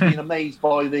 but I've been amazed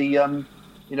by the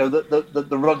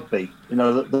rugby,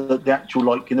 the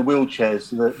actual in the wheelchairs,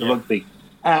 the rugby,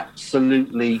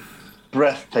 absolutely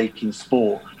breathtaking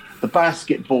sport. The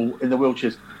basketball in the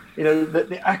wheelchairs,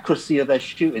 the accuracy of their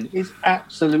shooting is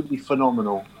absolutely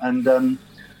phenomenal, and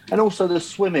also the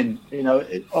swimming,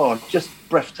 just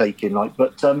breathtaking. I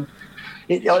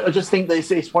just think that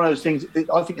it's one of those things.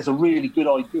 I think it's a really good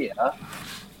idea.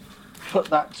 Put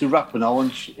that to Rapinoe,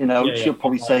 and she'll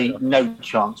probably say no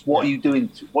chance. What are you doing?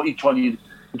 What are you trying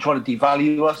to? trying to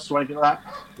devalue us or anything like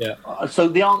that. Yeah. So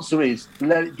the answer is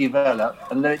let it develop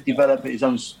and let it develop at its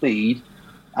own speed,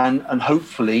 and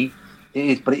hopefully it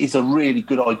is. But it is a really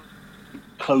good idea.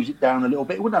 Close it down a little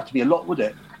bit. It wouldn't have to be a lot, would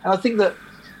it? And I think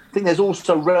there's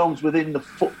also realms within the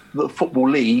football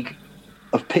league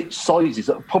of pitch sizes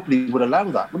that probably would allow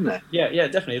that, wouldn't it? Yeah,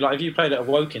 definitely. Like if you played at a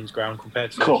Wokin's ground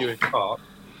compared to Hewitt Park,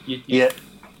 the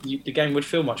game would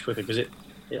feel much quicker because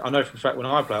I know for a fact when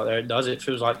I play out there, it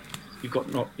feels like you've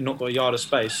not got a yard of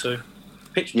space. So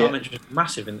pitch dimension is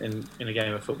massive in a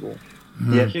game of football.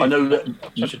 Yeah, I know that.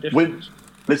 Such a difference.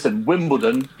 Listen,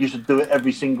 Wimbledon used to do it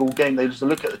every single game. They used to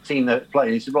look at the team they're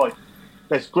playing. He said, right,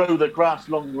 let's grow the grass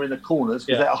longer in the corners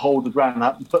because that'll hold the ground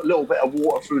up and put a little bit of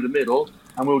water through the middle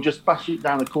and we'll just bash it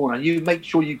down the corner. And you make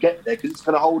sure you get there because it's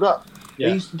going to hold up. Yeah.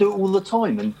 They used to do it all the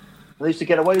time and they used to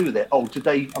get away with it. Oh,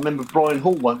 today, I remember Brian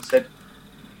Hall once said,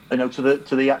 to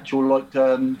the actual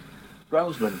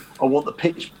groundsman, I want the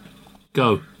pitch.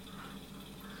 Go.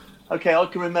 Okay, I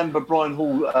can remember Brian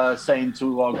Hall saying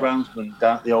to our groundsman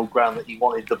down at the old ground that he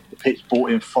wanted the pitch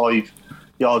brought in 5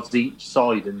 yards each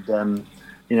side. And,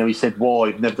 he said, why?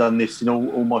 I've never done this in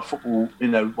all my football,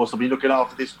 whilst I've been looking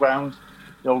after this ground.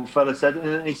 The old fella said,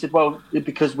 and he said, well,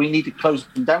 because we need to close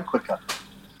them down quicker.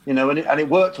 And it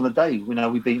worked on the day.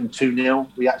 We beat them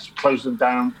 2-0. We actually closed them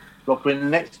down. In the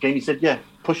next game, he said, yeah,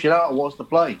 push it out and watch the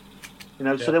play.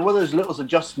 So there were those little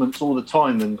adjustments all the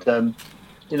time. And,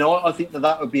 I think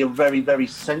that would be a very, very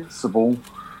sensible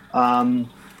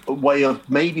way of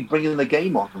maybe bringing the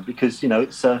game on because,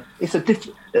 it's a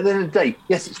different... At the end of the day,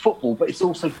 yes, it's football, but it's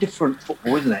also different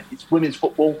football, isn't it? It's women's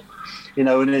football, and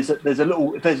there's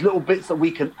little bits that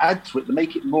we can add to it to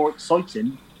make it more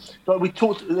exciting. But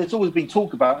there's always been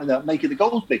talk about making the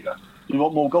goals bigger. We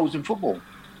want more goals in football.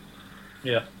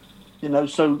 Yeah.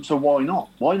 So why not?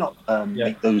 Why not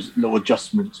make those little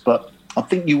adjustments? But I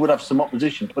think you would have some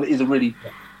opposition, but it is a really,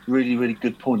 really, really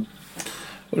good point.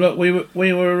 Well, look,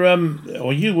 you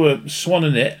were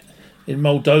swanning it in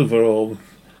Moldova or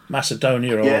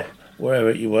Macedonia or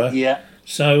wherever you were. Yeah.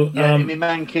 So in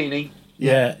Mankini.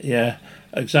 Yeah,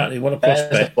 exactly. What a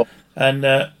prospect. And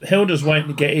Hilda's waiting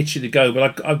to get itchy to go,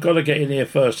 but I've got to get in here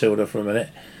first, Hilda, for a minute.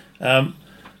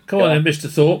 Come on then, Mr.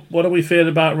 Thorpe. What do we feel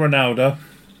about Ronaldo?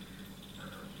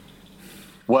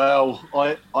 Well,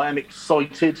 I am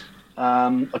excited.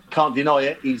 I can't deny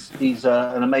it. He's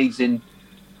an amazing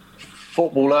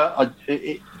footballer.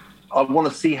 I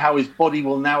want to see how his body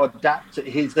will now adapt at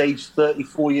his age,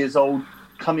 34 years old,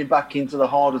 coming back into the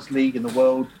hardest league in the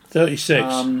world.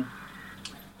 36.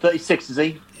 36, is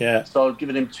he? Yeah. So I've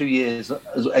given him 2 years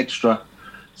as extra.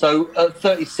 So at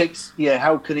 36,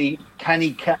 how can he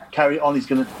carry on? He's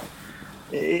going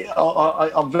to...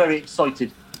 I'm very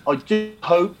excited. I do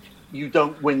hope you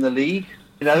don't win the league,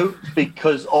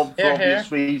 because of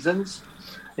obvious reasons.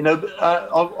 But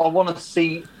I want to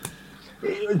see...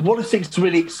 What I think is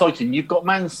really exciting, you've got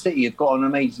Man City, have got an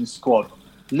amazing squad.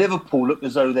 Liverpool look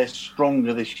as though they're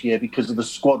stronger this year because of the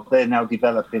squad they're now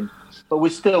developing. But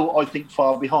we're still, I think,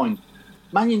 far behind.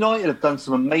 Man United have done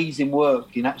some amazing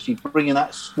work in actually bringing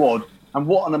that squad. And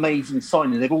what an amazing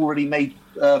signing. They've already made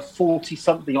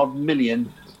 40-something odd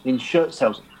million in shirt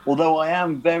sales. Although I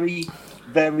am very,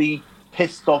 very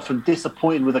pissed off and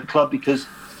disappointed with the club because,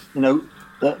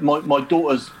 my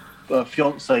daughter's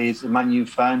fiance is a Man U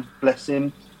fan, bless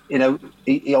him.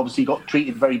 He obviously got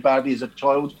treated very badly as a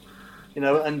child,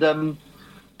 and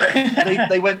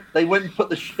they went and put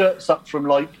the shirts up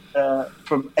from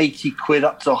 80 quid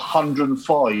up to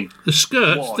 105. The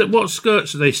skirts? What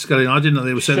skirts are they selling? I didn't know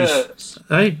they were selling shirts.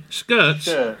 Hey,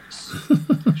 skirts?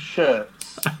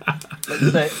 Shirts.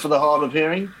 Let's say it for the hard of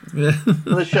hearing. Yeah.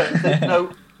 For the shirts.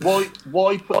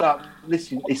 Why put that?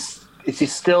 Listen, it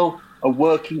is still a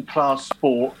working class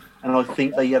sport. And I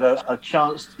think they had a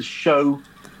chance to show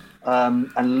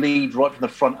and lead right from the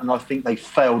front, and I think they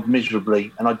failed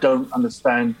miserably. And I don't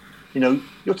understand.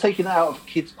 You're taking it out of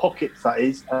kids' pockets, that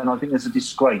is, and I think there's a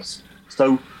disgrace.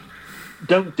 So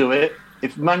don't do it.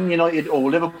 If Man United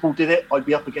or Liverpool did it, I'd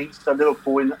be up against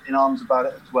Liverpool in arms about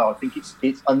it as well. I think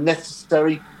it's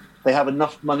unnecessary. They have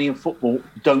enough money in football.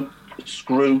 Don't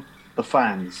screw the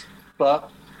fans.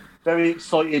 But very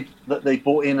excited that they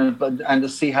bought in and to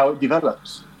see how it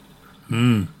develops.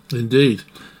 Indeed.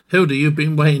 Hilda, you've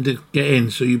been waiting to get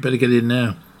in, so you better get in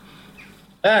now.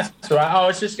 That's all right. I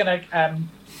was just going to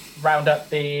round up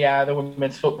the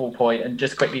women's football point and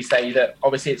just quickly say that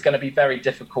obviously it's going to be very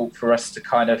difficult for us to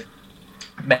kind of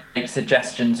make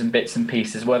suggestions and bits and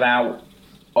pieces without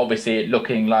obviously it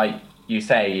looking like you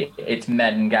say it's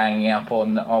men ganging up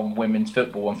on women's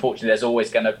football. Unfortunately, there's always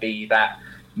going to be that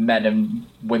men and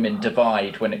women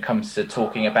divide when it comes to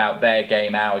talking about their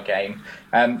game, our game.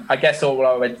 I guess all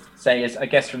I would say is, I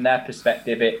guess from their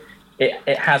perspective,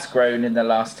 it has grown in the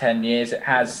last 10 years. It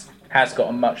has got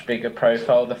a much bigger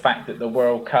profile. The fact that the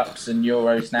World Cups and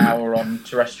Euros now are on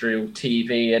terrestrial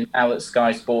TV, and now that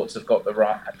Sky Sports have got the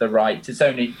right, it's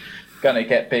only going to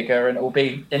get bigger, and it will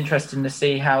be interesting to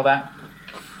see how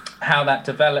that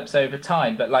develops over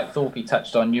time. But like Thorpe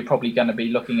touched on, you're probably going to be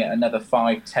looking at another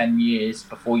 5-10 years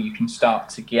before you can start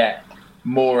to get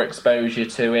more exposure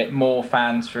to it, more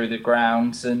fans through the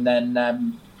grounds, and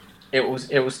then it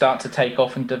will start to take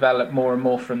off and develop more and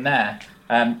more from there.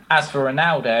 As for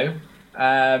Ronaldo,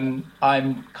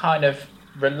 I'm kind of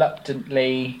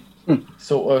reluctantly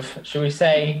sort of, shall we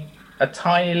say, a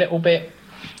tiny little bit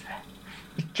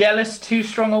jealous, too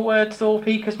strong a word, Thorpe,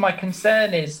 because my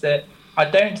concern is that I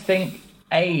don't think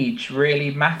age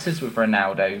really matters with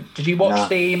Ronaldo. Did you watch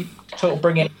the sort of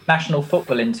bringing national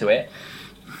football into it?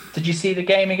 Did you see the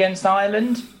game against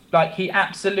Ireland? Like, he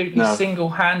absolutely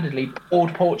single-handedly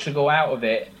pulled Portugal out of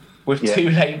it with 2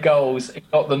 late goals. It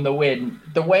got them the win.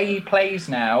 The way he plays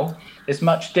now is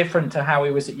much different to how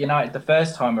he was at United the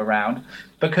first time around,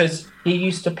 because he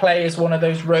used to play as one of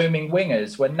those roaming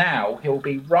wingers, where now he'll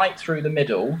be right through the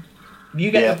middle.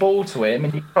 You get the ball to him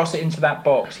and you cross it into that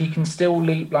box, he can still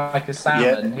leap like a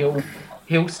salmon.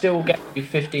 He'll still get you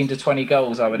 15 to 20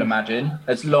 goals, I would imagine,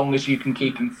 as long as you can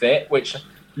keep him fit, which,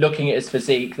 looking at his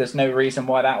physique, there's no reason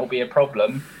why that will be a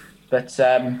problem. But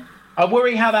I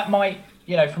worry how that might,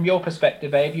 from your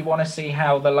perspective, Abe, you want to see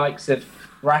how the likes of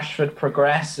Rashford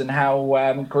progress and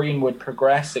how Greenwood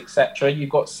progress, etc. You've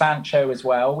got Sancho as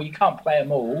well. We can't play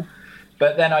them all.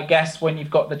 But then I guess when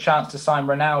you've got the chance to sign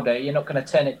Ronaldo, you're not going to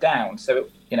turn it down. So,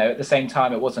 at the same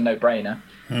time, it was a no-brainer.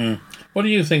 What do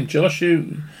you think, Josh?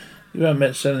 You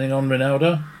haven't said anything on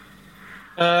Ronaldo?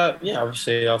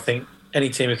 Obviously, I think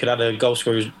any team who could add a goal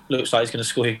scorer who looks like he's going to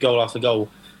score goal after goal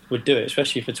would do it,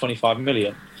 especially for 25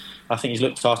 million. I think he's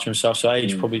looked after himself, so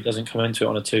age probably doesn't come into it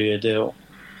on a 2-year deal.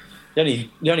 The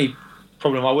only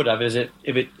problem I would have is a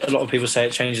lot of people say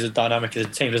it changes the dynamic of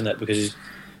the team, doesn't it? Because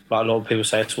like a lot of people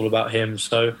say it's all about him.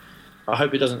 So I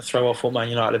hope it doesn't throw off what Man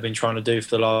United have been trying to do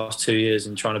for the last 2 years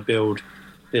and trying to build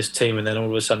this team, and then all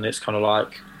of a sudden it's kind of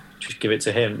like just give it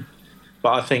to him.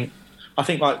 But I think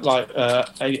like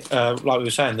we were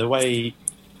saying, the way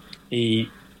he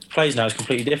plays now is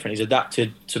completely different. He's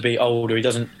adapted to be older.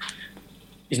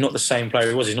 He's not the same player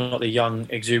he was. He's not the young,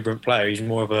 exuberant player. He's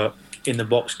more of a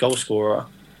in-the-box goal scorer.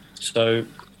 So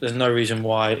there's no reason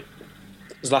why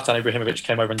Zlatan Ibrahimovic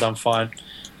came over and done fine.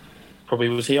 Probably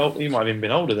was he old? He might have even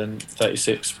been older than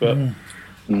 36. But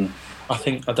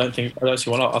I don't see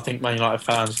why not. I think Man United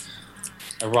fans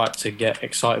are right to get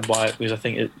excited by it, because I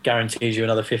think it guarantees you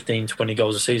another 15, 20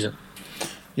 goals a season.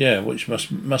 Yeah, which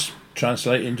must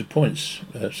translate into points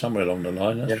somewhere along the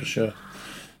line, that's for sure.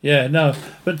 Yeah, no.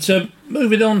 But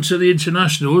moving on to the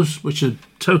internationals, which are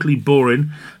totally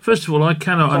boring. First of all, I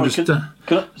cannot understand.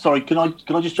 Can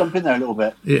I just jump in there a little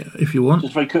bit? Yeah, if you want.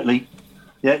 Just very quickly.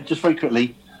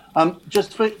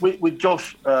 Just with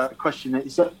Josh, question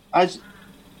is that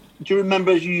do you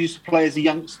remember as you used to play as a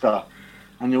youngster,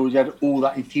 and you always had all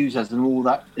that enthusiasm and all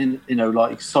that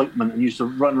like excitement, and you used to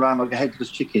run around like a headless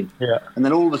chicken. Yeah. And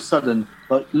then all of a sudden,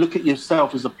 like, look at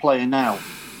yourself as a player now.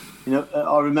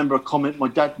 I remember a comment my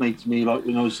dad made to me, like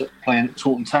when I was playing at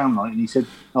Taunton Town, and he said,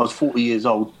 I was 40 years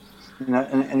old,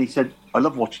 and he said, I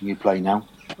love watching you play now.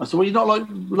 I said, well, you're not like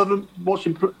loving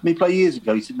watching me play years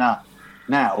ago. He said, nah,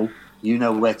 now you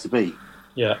know where to be.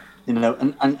 Yeah.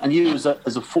 And you as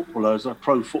a footballer, as a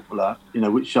pro footballer,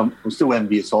 which I'm still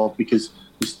envious of, because,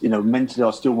 mentally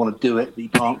I still want to do it, but you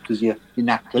can't because you're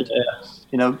knackered.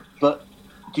 Yeah. But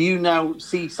do you now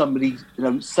see somebody,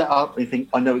 set up and think,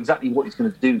 I know exactly what he's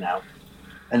going to do now,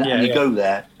 and you go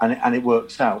there and it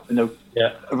works out?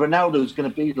 Ronaldo's going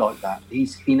to be like that.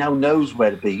 He now knows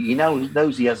where to be. He now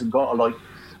knows he hasn't got to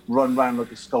run around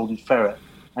like a scolded ferret,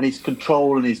 and his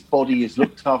control and his body is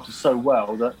looked after so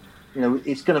well that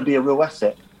it's going to be a real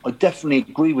asset. I definitely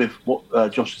agree with what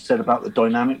Josh has said about the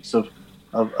dynamics of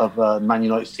Man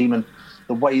United's team and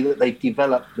the way that they've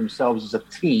developed themselves as a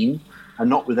team, and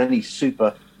not with any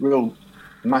real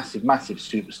massive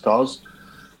superstars.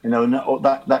 And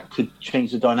that could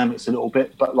change the dynamics a little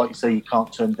bit. But like you say, you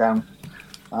can't turn down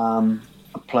a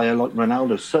player like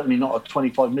Ronaldo. Certainly not at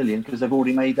 25 million, because they've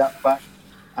already made that back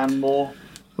and more.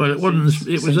 Well, it wasn't.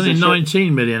 It was only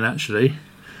 19 million actually.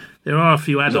 There are a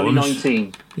few add-ons.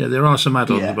 19. Yeah, there are some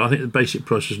add-ons, but I think the basic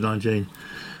price was 19.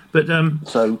 But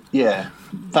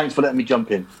thanks for letting me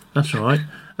jump in. That's all right.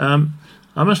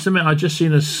 I must admit, I just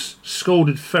seen a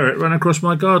scalded ferret run across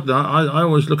my garden. I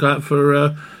always look out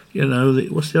for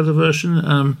what's the other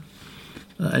version?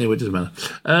 Anyway, it doesn't matter.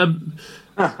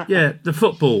 Yeah, the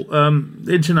football,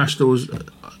 the internationals.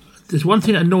 There's one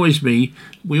thing that annoys me.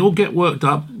 We all get worked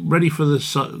up, ready for the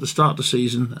start of the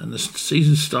season, and the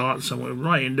season starts, and we're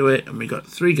right into it, and we got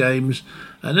 3 games,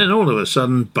 and then all of a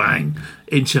sudden, bang,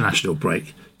 international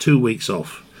break, 2 weeks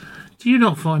off. Do you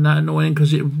not find that annoying?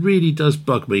 Because it really does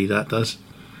bug me, that does.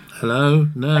 Hello,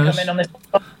 nurse? Can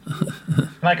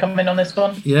I come in on this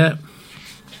one? Yeah.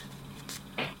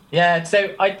 Yeah,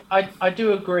 so I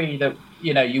do agree that,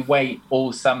 you wait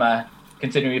all summer,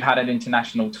 considering we've had an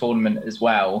international tournament as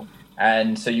well.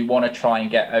 And so you want to try and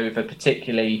get over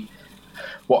particularly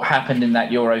what happened in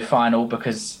that Euro final,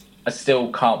 because I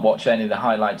still can't watch any of the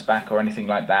highlights back or anything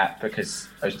like that, because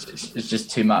it's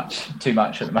just too much at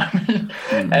the moment.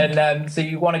 And so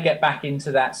you want to get back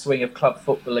into that swing of club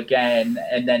football again,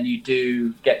 and then you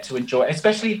do get to enjoy it,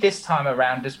 especially this time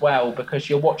around as well,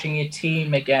 because you're watching your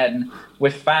team again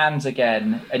with fans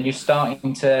again, and you're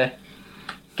starting to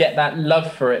get that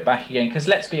love for it back again. Because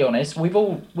let's be honest, we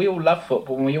all love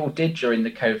football, and we all did during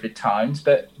the COVID times,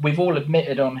 but we've all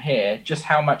admitted on here just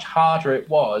how much harder it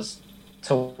was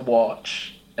to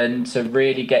watch and to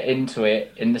really get into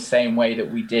it in the same way that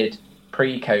we did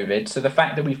pre-COVID. So the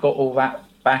fact that we've got all that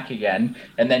back again,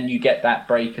 and then you get that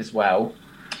break as well.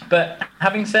 But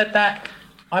having said that,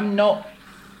 I'm not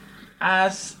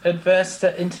as adverse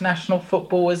to international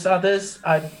football as others.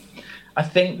 I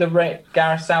think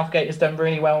Gareth Southgate has done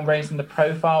really well in raising the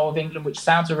profile of England, which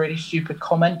sounds a really stupid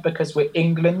comment because we're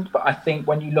England. But I think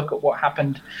when you look at what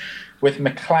happened with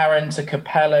McLaren to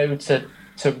Capello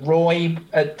to Roy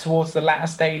towards the latter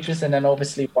stages, and then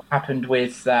obviously what happened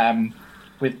with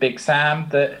Big Sam,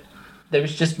 that there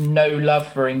was just no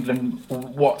love for England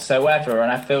whatsoever.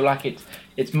 And I feel like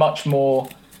it's much more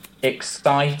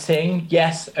exciting.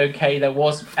 Yes, okay, there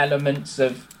was elements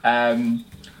of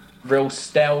real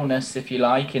staleness, if you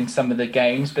like, in some of the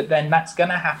games, but then that's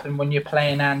going to happen when you're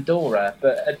playing Andorra.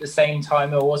 But at the same time,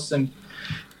 there was some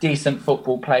decent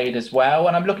football played as well,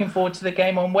 and I'm looking forward to the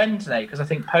game on Wednesday, because I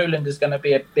think Poland is going to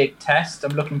be a big test.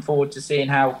 I'm looking forward to seeing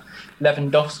how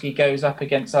Lewandowski goes up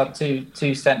against our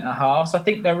two centre halves. I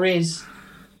think there is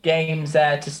games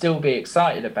there to still be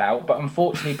excited about, but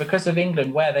unfortunately, because of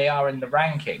England where they are in the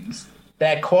rankings,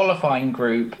 their qualifying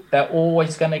group, they're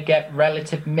always going to get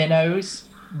relative minnows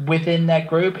within their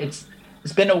group. It's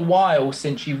been a while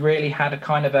since you really had a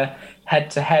kind of a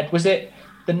head-to-head. Was it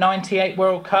the 98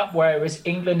 World Cup where it was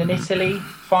England and Italy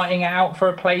fighting out for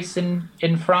a place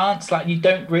in France? Like, you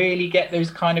don't really get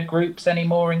those kind of groups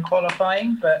anymore in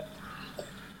qualifying. But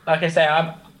like I say,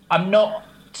 I'm not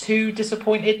too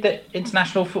disappointed that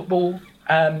international football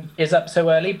is up so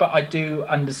early, but I do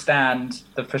understand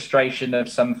the frustration of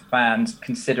some fans,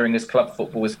 considering as club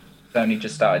football has only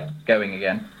just started going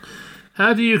again.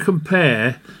 How do you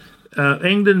compare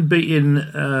England beating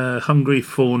Hungary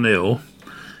 4-0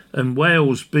 and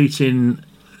Wales beating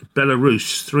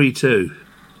Belarus 3-2?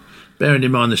 Bearing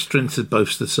in mind the strength of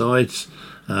both the sides,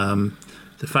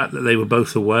 the fact that they were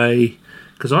both away,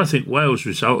 because I think Wales'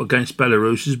 result against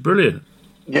Belarus is brilliant.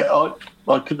 Yeah,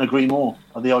 I couldn't agree more.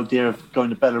 The idea of going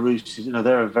to Belarus,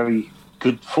 they're a very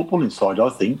good footballing side, I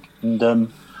think,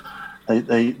 and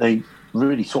they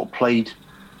really sort of played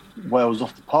Wales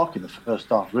off the park in the first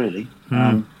half, really.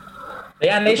 They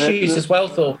had issues as well,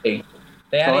 Thorpe.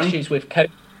 They had issues with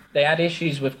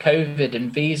COVID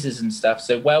and visas and stuff.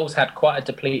 So Wales had quite a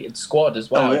depleted squad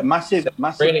as well. Oh, massive,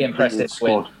 really impressive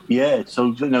squad. Yeah.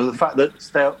 So the fact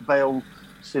that Bale,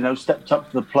 stepped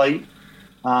up to the plate.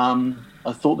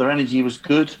 I thought their energy was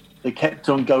good. They kept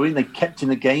on going. They kept in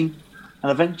the game,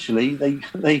 and eventually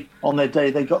they on their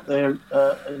day they got their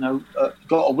got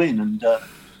a win. And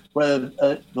whether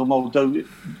the Moldovan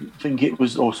think it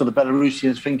was, or so the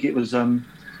Belarusians think it was,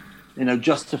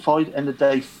 justified. End of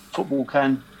the day, football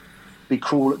can be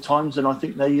cruel at times, and I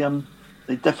think they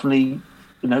definitely,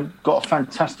 got a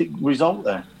fantastic result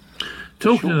there.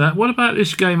 Talking of that, what about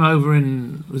this game over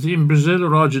was it in Brazil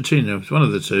or Argentina? It was one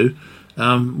of the two,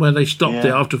 where they stopped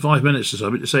it after 5 minutes or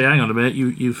something to say, hang on a minute,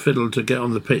 you fiddled to get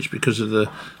on the pitch because of the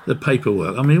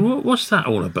paperwork. I mean, what's that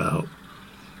all about?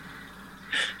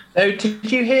 So did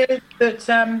you hear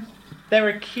that they're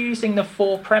accusing the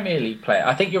 4 Premier League players?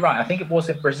 I think you're right. I think it was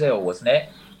in Brazil, wasn't it?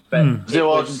 But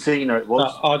Brazil, Argentina, it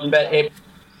was.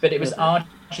 But it was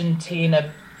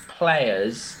Argentina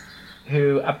players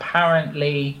who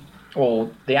apparently,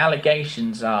 or the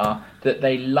allegations are that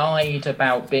they lied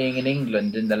about being in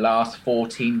England in the last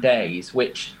 14 days,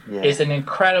 which is an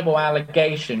incredible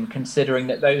allegation considering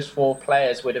that those 4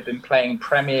 players would have been playing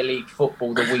Premier League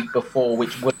football the week before,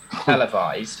 which was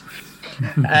televised.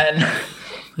 And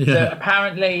so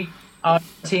apparently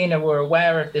Argentina were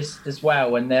aware of this as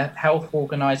well, and their health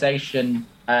organisation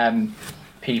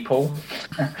people,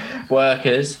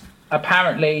 workers,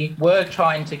 apparently were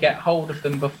trying to get hold of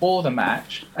them before the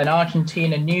match, and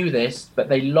Argentina knew this, but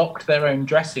they locked their own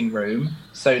dressing room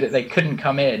so that they couldn't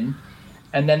come in.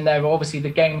 And then obviously the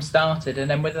game started, and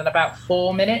then within about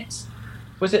 4 minutes,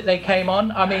 was it, they came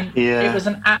on? I mean, It was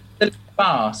an absolute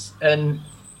farce, and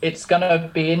it's going to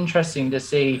be interesting to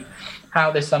see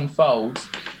how this unfolds.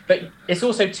 But it's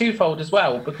also twofold as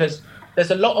well, because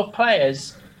there's a lot of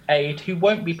players, Aid, who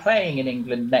won't be playing in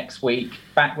England next week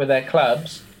back with their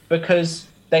clubs, because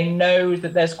they know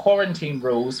that there's quarantine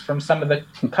rules from some of the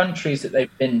countries that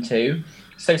they've been to.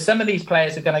 So some of these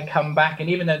players are going to come back, and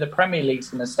even though the Premier League's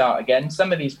going to start again,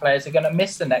 some of these players are going to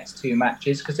miss the next 2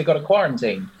 matches because they've got a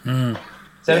quarantine.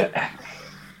 So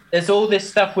there's all this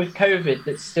stuff with COVID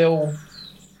that's still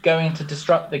going to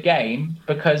disrupt the game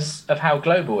because of how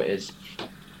global it is.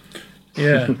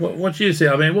 Yeah. What do you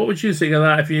think? I mean, what would you think of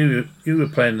that if you were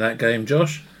playing that game,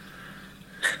 Josh?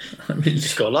 I mean, you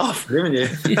just got to laugh, haven't you?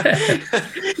 Yeah.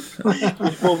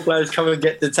 4 players come and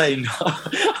get detained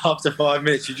after 5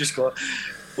 minutes. You just got,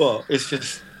 it's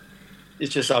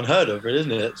just unheard of,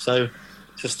 isn't it? So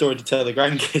it's a story to tell the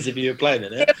grandkids if you were playing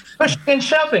in it. Yeah, pushing and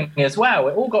shoving as well.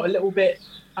 It all got a little bit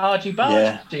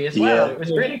argy-bargy as well. Yeah. It was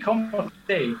really comical to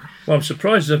see. Well, I'm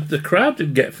surprised the crowd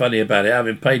didn't get funny about it,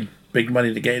 having paid big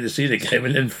money to get in to see the game,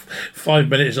 and then 5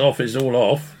 minutes off, it's all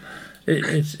off.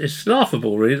 It's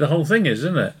laughable, really. The whole thing is,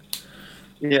 isn't it?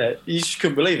 Yeah, you just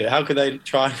couldn't believe it. How could they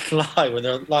try and lie when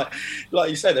they're like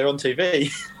you say, they're on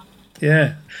TV?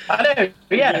 Yeah, I know.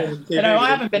 Yeah, I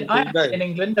haven't been in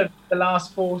England over the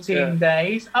last 14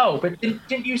 days. Oh, but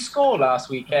didn't you score last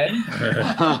weekend?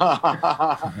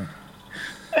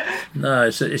 No,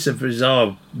 it's a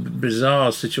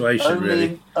bizarre situation,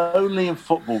 really. Only in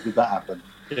football could that happen.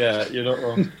 Yeah, you're not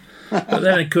wrong. But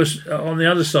then, of course, on the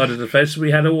other side of the fence,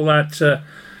 we had all that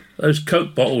those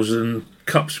Coke bottles and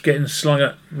cups getting slung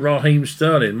at Raheem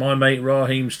Sterling, my mate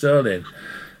Raheem Sterling.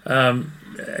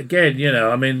 Again,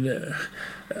 I mean,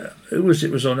 who was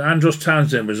it? Was on Andros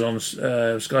Townsend was on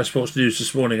Sky Sports News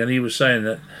this morning, and he was saying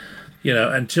that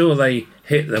until they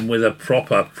hit them with a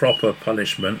proper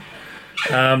punishment,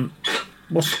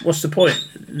 what's the point?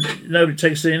 Nobody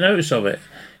takes any notice of it.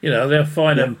 They'll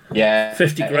fine them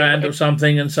 50 grand or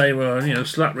something and say, well,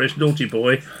 slap wrist, naughty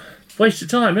boy. Waste of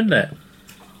time, isn't it?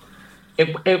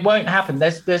 It won't happen.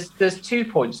 There's 2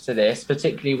 points to this,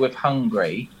 particularly with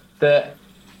Hungary, that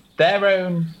their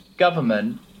own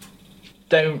government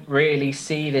don't really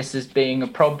see this as being a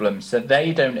problem, so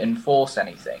they don't enforce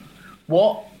anything.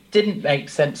 What didn't make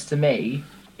sense to me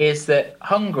is that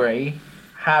Hungary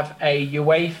have a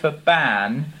UEFA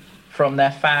ban from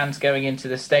their fans going into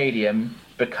the stadium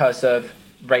because of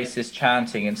racist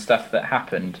chanting and stuff that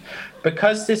happened.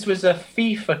 Because this was a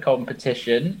FIFA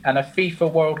competition and a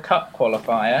FIFA World Cup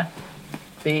qualifier,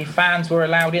 the fans were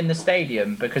allowed in the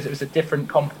stadium because it was a different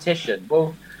competition.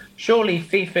 Well, surely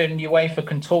FIFA and UEFA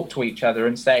can talk to each other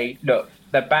and say, look,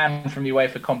 they're banned from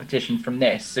UEFA competition from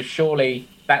this, so surely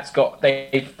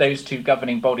those two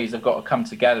governing bodies have got to come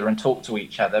together and talk to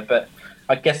each other. But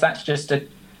I guess that's just a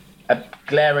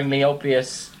glaringly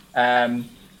obvious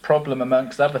problem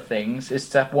amongst other things as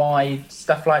to why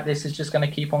stuff like this is just going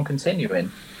to keep on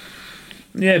continuing.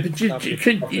 Yeah, but do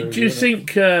you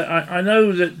think? I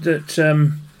know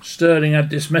that Sterling had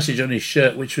this message on his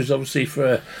shirt, which was obviously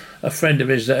for a friend of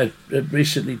his that had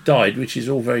recently died, which is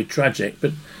all very tragic.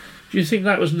 But do you think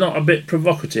that was not a bit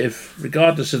provocative,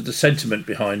 regardless of the sentiment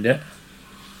behind it?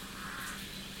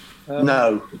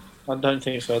 No, I don't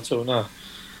think so at all. No.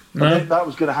 I think that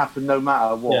was going to happen no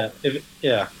matter what.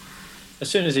 Yeah. As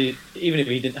soon as even if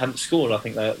he hadn't scored, I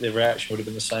think the reaction would have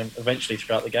been the same eventually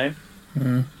throughout the game.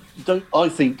 I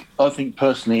think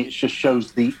personally, it just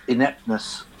shows the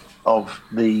ineptness of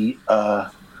the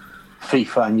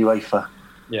FIFA and UEFA.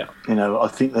 Yeah. I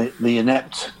think the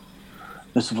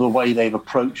ineptness of the way they've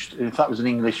approached. If that was an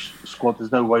English squad,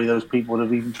 there's no way those people would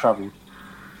have even travelled.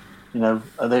 They'd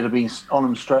have been on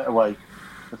them straight away.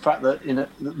 The fact that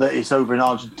that it's over in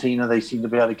Argentina, they seem to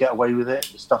be able to get away with it.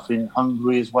 The stuff in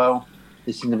Hungary as well,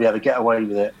 they seem to be able to get away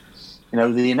with it.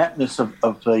 The ineptness of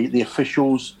the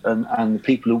officials and the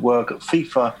people who work at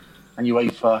FIFA and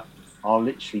UEFA are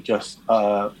literally just,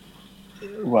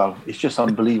 it's just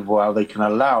unbelievable how they can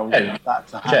allow that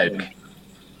to happen. Joke.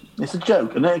 It's a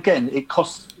joke. And again, it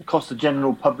costs the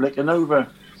general public, and over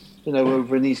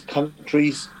in these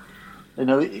countries,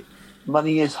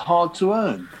 money is hard to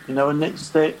earn, and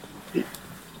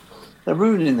they're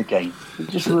ruining the game. They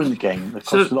just ruin the game. It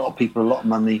costs a lot of people a lot of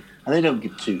money, and they don't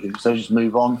give two hoots. They just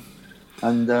move on,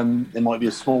 and there might be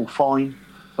a small fine,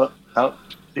 but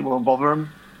It won't bother them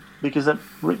because they're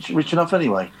rich enough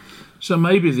anyway. So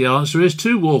maybe the answer is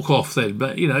to walk off then.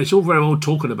 But, it's all very well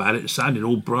talking about it. It sounded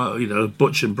all,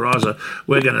 Butch and Braza,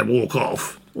 we're going to walk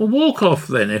off. Well, walk off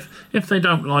then if they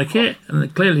don't like it,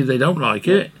 and clearly they don't like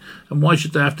it, and why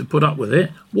should they have to put up with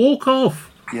it? Walk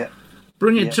off. Yeah.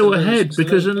 Bring it to a head,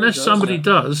 because unless somebody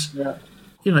does,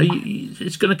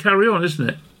 it's going to carry on, isn't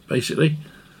it, basically?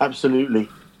 Absolutely.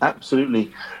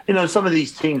 Some of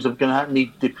these teams are going to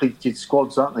need depleted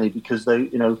squads, aren't they? Because they,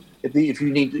 if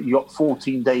you got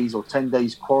 14 days or 10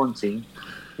 days quarantine,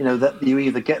 that you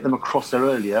either get them across there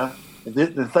earlier.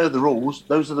 If they're the rules,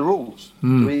 those are the rules.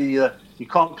 You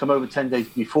can't come over 10 days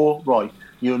before, right?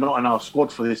 You're not in our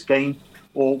squad for this game,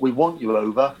 or we want you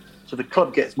over. So the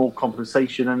club gets more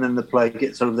compensation, and then the player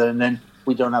gets over there, and then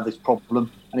we don't have this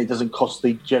problem, and it doesn't cost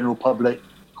the general public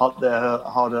their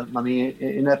hard-earned money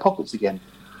in their pockets again.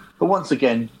 But once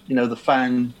again, the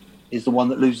fan is the one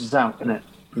that loses out, isn't it?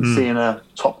 In seeing a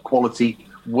top-quality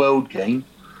world game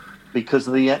because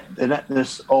of the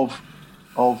ineptness of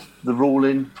the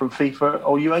ruling from FIFA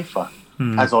or UEFA,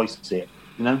 as I see it.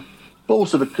 But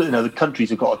also the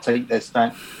countries have got to take their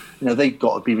stand. They've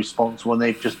got to be responsible, and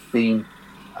they've just been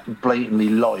blatantly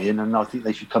lying, and I think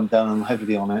they should come down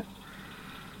heavily on it.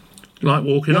 Like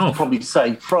walking off. Probably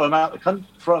say throw them out the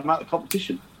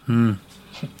competition.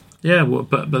 Yeah, well,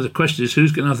 but the question is,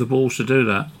 who's going to have the balls to do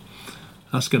that?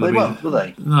 That's going to be. They won't, will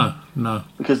they? No.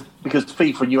 Because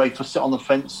FIFA and UEFA sit on the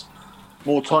fence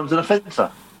more times than a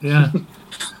fencer. Yeah,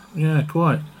 yeah,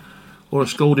 quite. Or a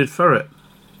scalded ferret.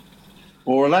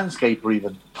 Or a landscaper,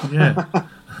 even. Yeah.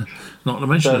 Not to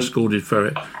mention a scalded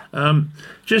ferret.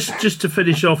 Just to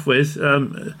finish off with,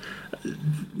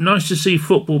 nice to see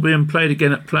football being played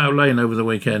again at Plough Lane over the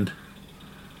weekend.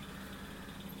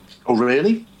 Oh,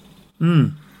 really?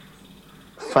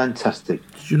 Fantastic.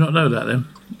 Did you not know that then?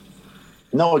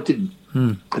 No, I didn't.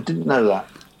 I didn't know that.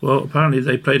 Well, apparently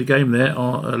they played a game there,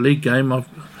 or a league game. Wait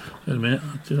a minute,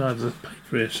 did I have the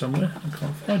paper here somewhere? I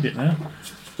can't find it now.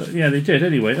 But yeah, they did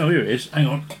anyway. Oh, here it is. Hang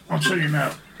on, I'll tell you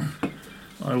now.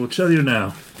 I will tell you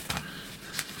now.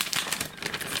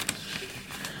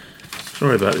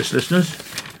 Sorry about this, listeners.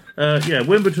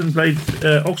 Wimbledon played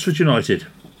Oxford United.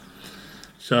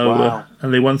 So wow.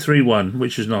 And they won 3-1,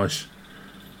 which is nice.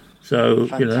 So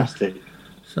fantastic.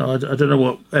 So I don't know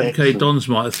what MK Dons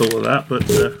might have thought of that, but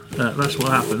that's what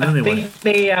happened anyway.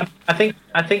 I think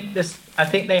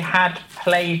they had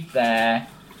played there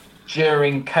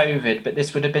during COVID, but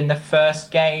this would have been the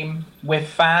first game with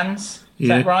fans. Is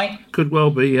that right? Could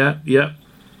well be. Yeah.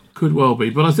 Could well be.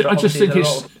 But I just think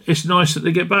it's nice that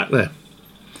they get back there.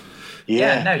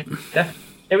 Yeah.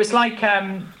 It was like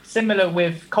similar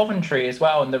with Coventry as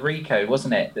well, and the Rico,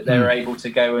 wasn't it? That they were able to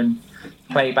go and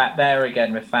play back there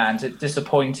again with fans. It's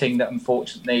disappointing that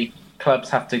unfortunately clubs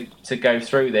have to go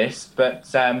through this, but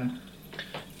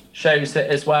shows that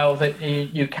as well that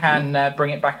you can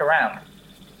bring it back around.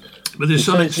 But there's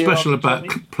something special about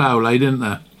Plough Lane, isn't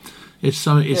there? It's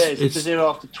something. It's zero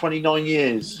after 29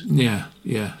 years. Yeah.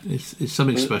 It's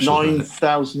something special.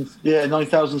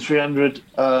 9,300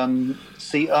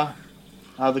 seater.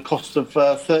 The cost of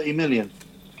 30 million.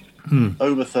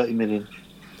 Over 30 million.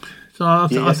 So I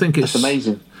think it's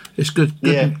amazing. It's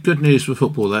good news for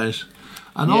football, that is.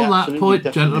 And on that point,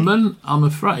 definitely. Gentlemen, I'm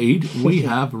afraid we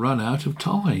have run out of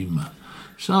time.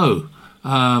 So,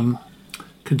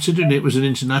 considering it was an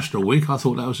international week, I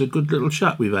thought that was a good little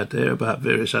chat we've had there about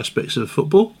various aspects of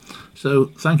football. So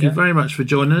thank you very much for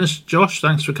joining us. Josh,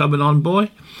 thanks for coming on,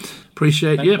 boy.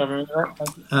 Appreciate you.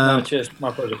 Cheers.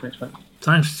 My pleasure. Thanks, mate.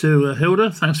 Thanks to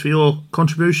Hilda. Thanks for your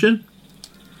contribution.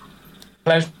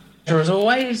 Pleasure as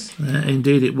always.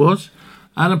 Indeed it was.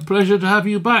 And a pleasure to have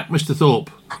you back, Mr.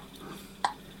 Thorpe.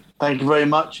 Thank you very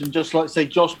much. And just like to say,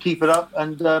 Josh, keep it up,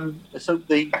 and let's hope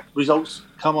the results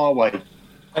come our way.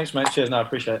 Thanks, mate. Cheers. No, I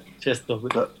appreciate it. Cheers,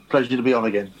 Thorpe. Pleasure to be on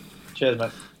again. Cheers,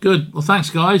 mate. Good. Well, thanks,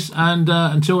 guys. And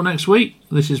until next week,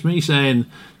 this is me saying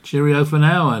cheerio for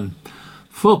now, and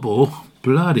football,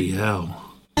 bloody hell.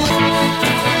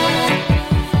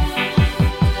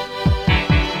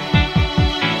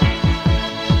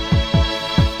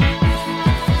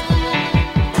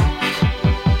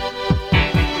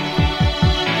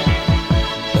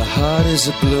 Is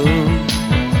a blow,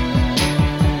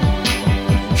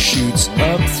 shoots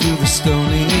up through the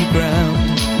stony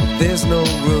ground. There's no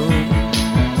room,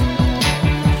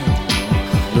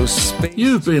 no space.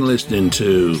 You've been listening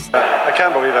to I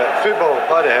can't believe it. Football,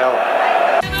 bloody hell.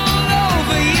 All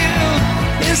over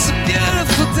you, it's a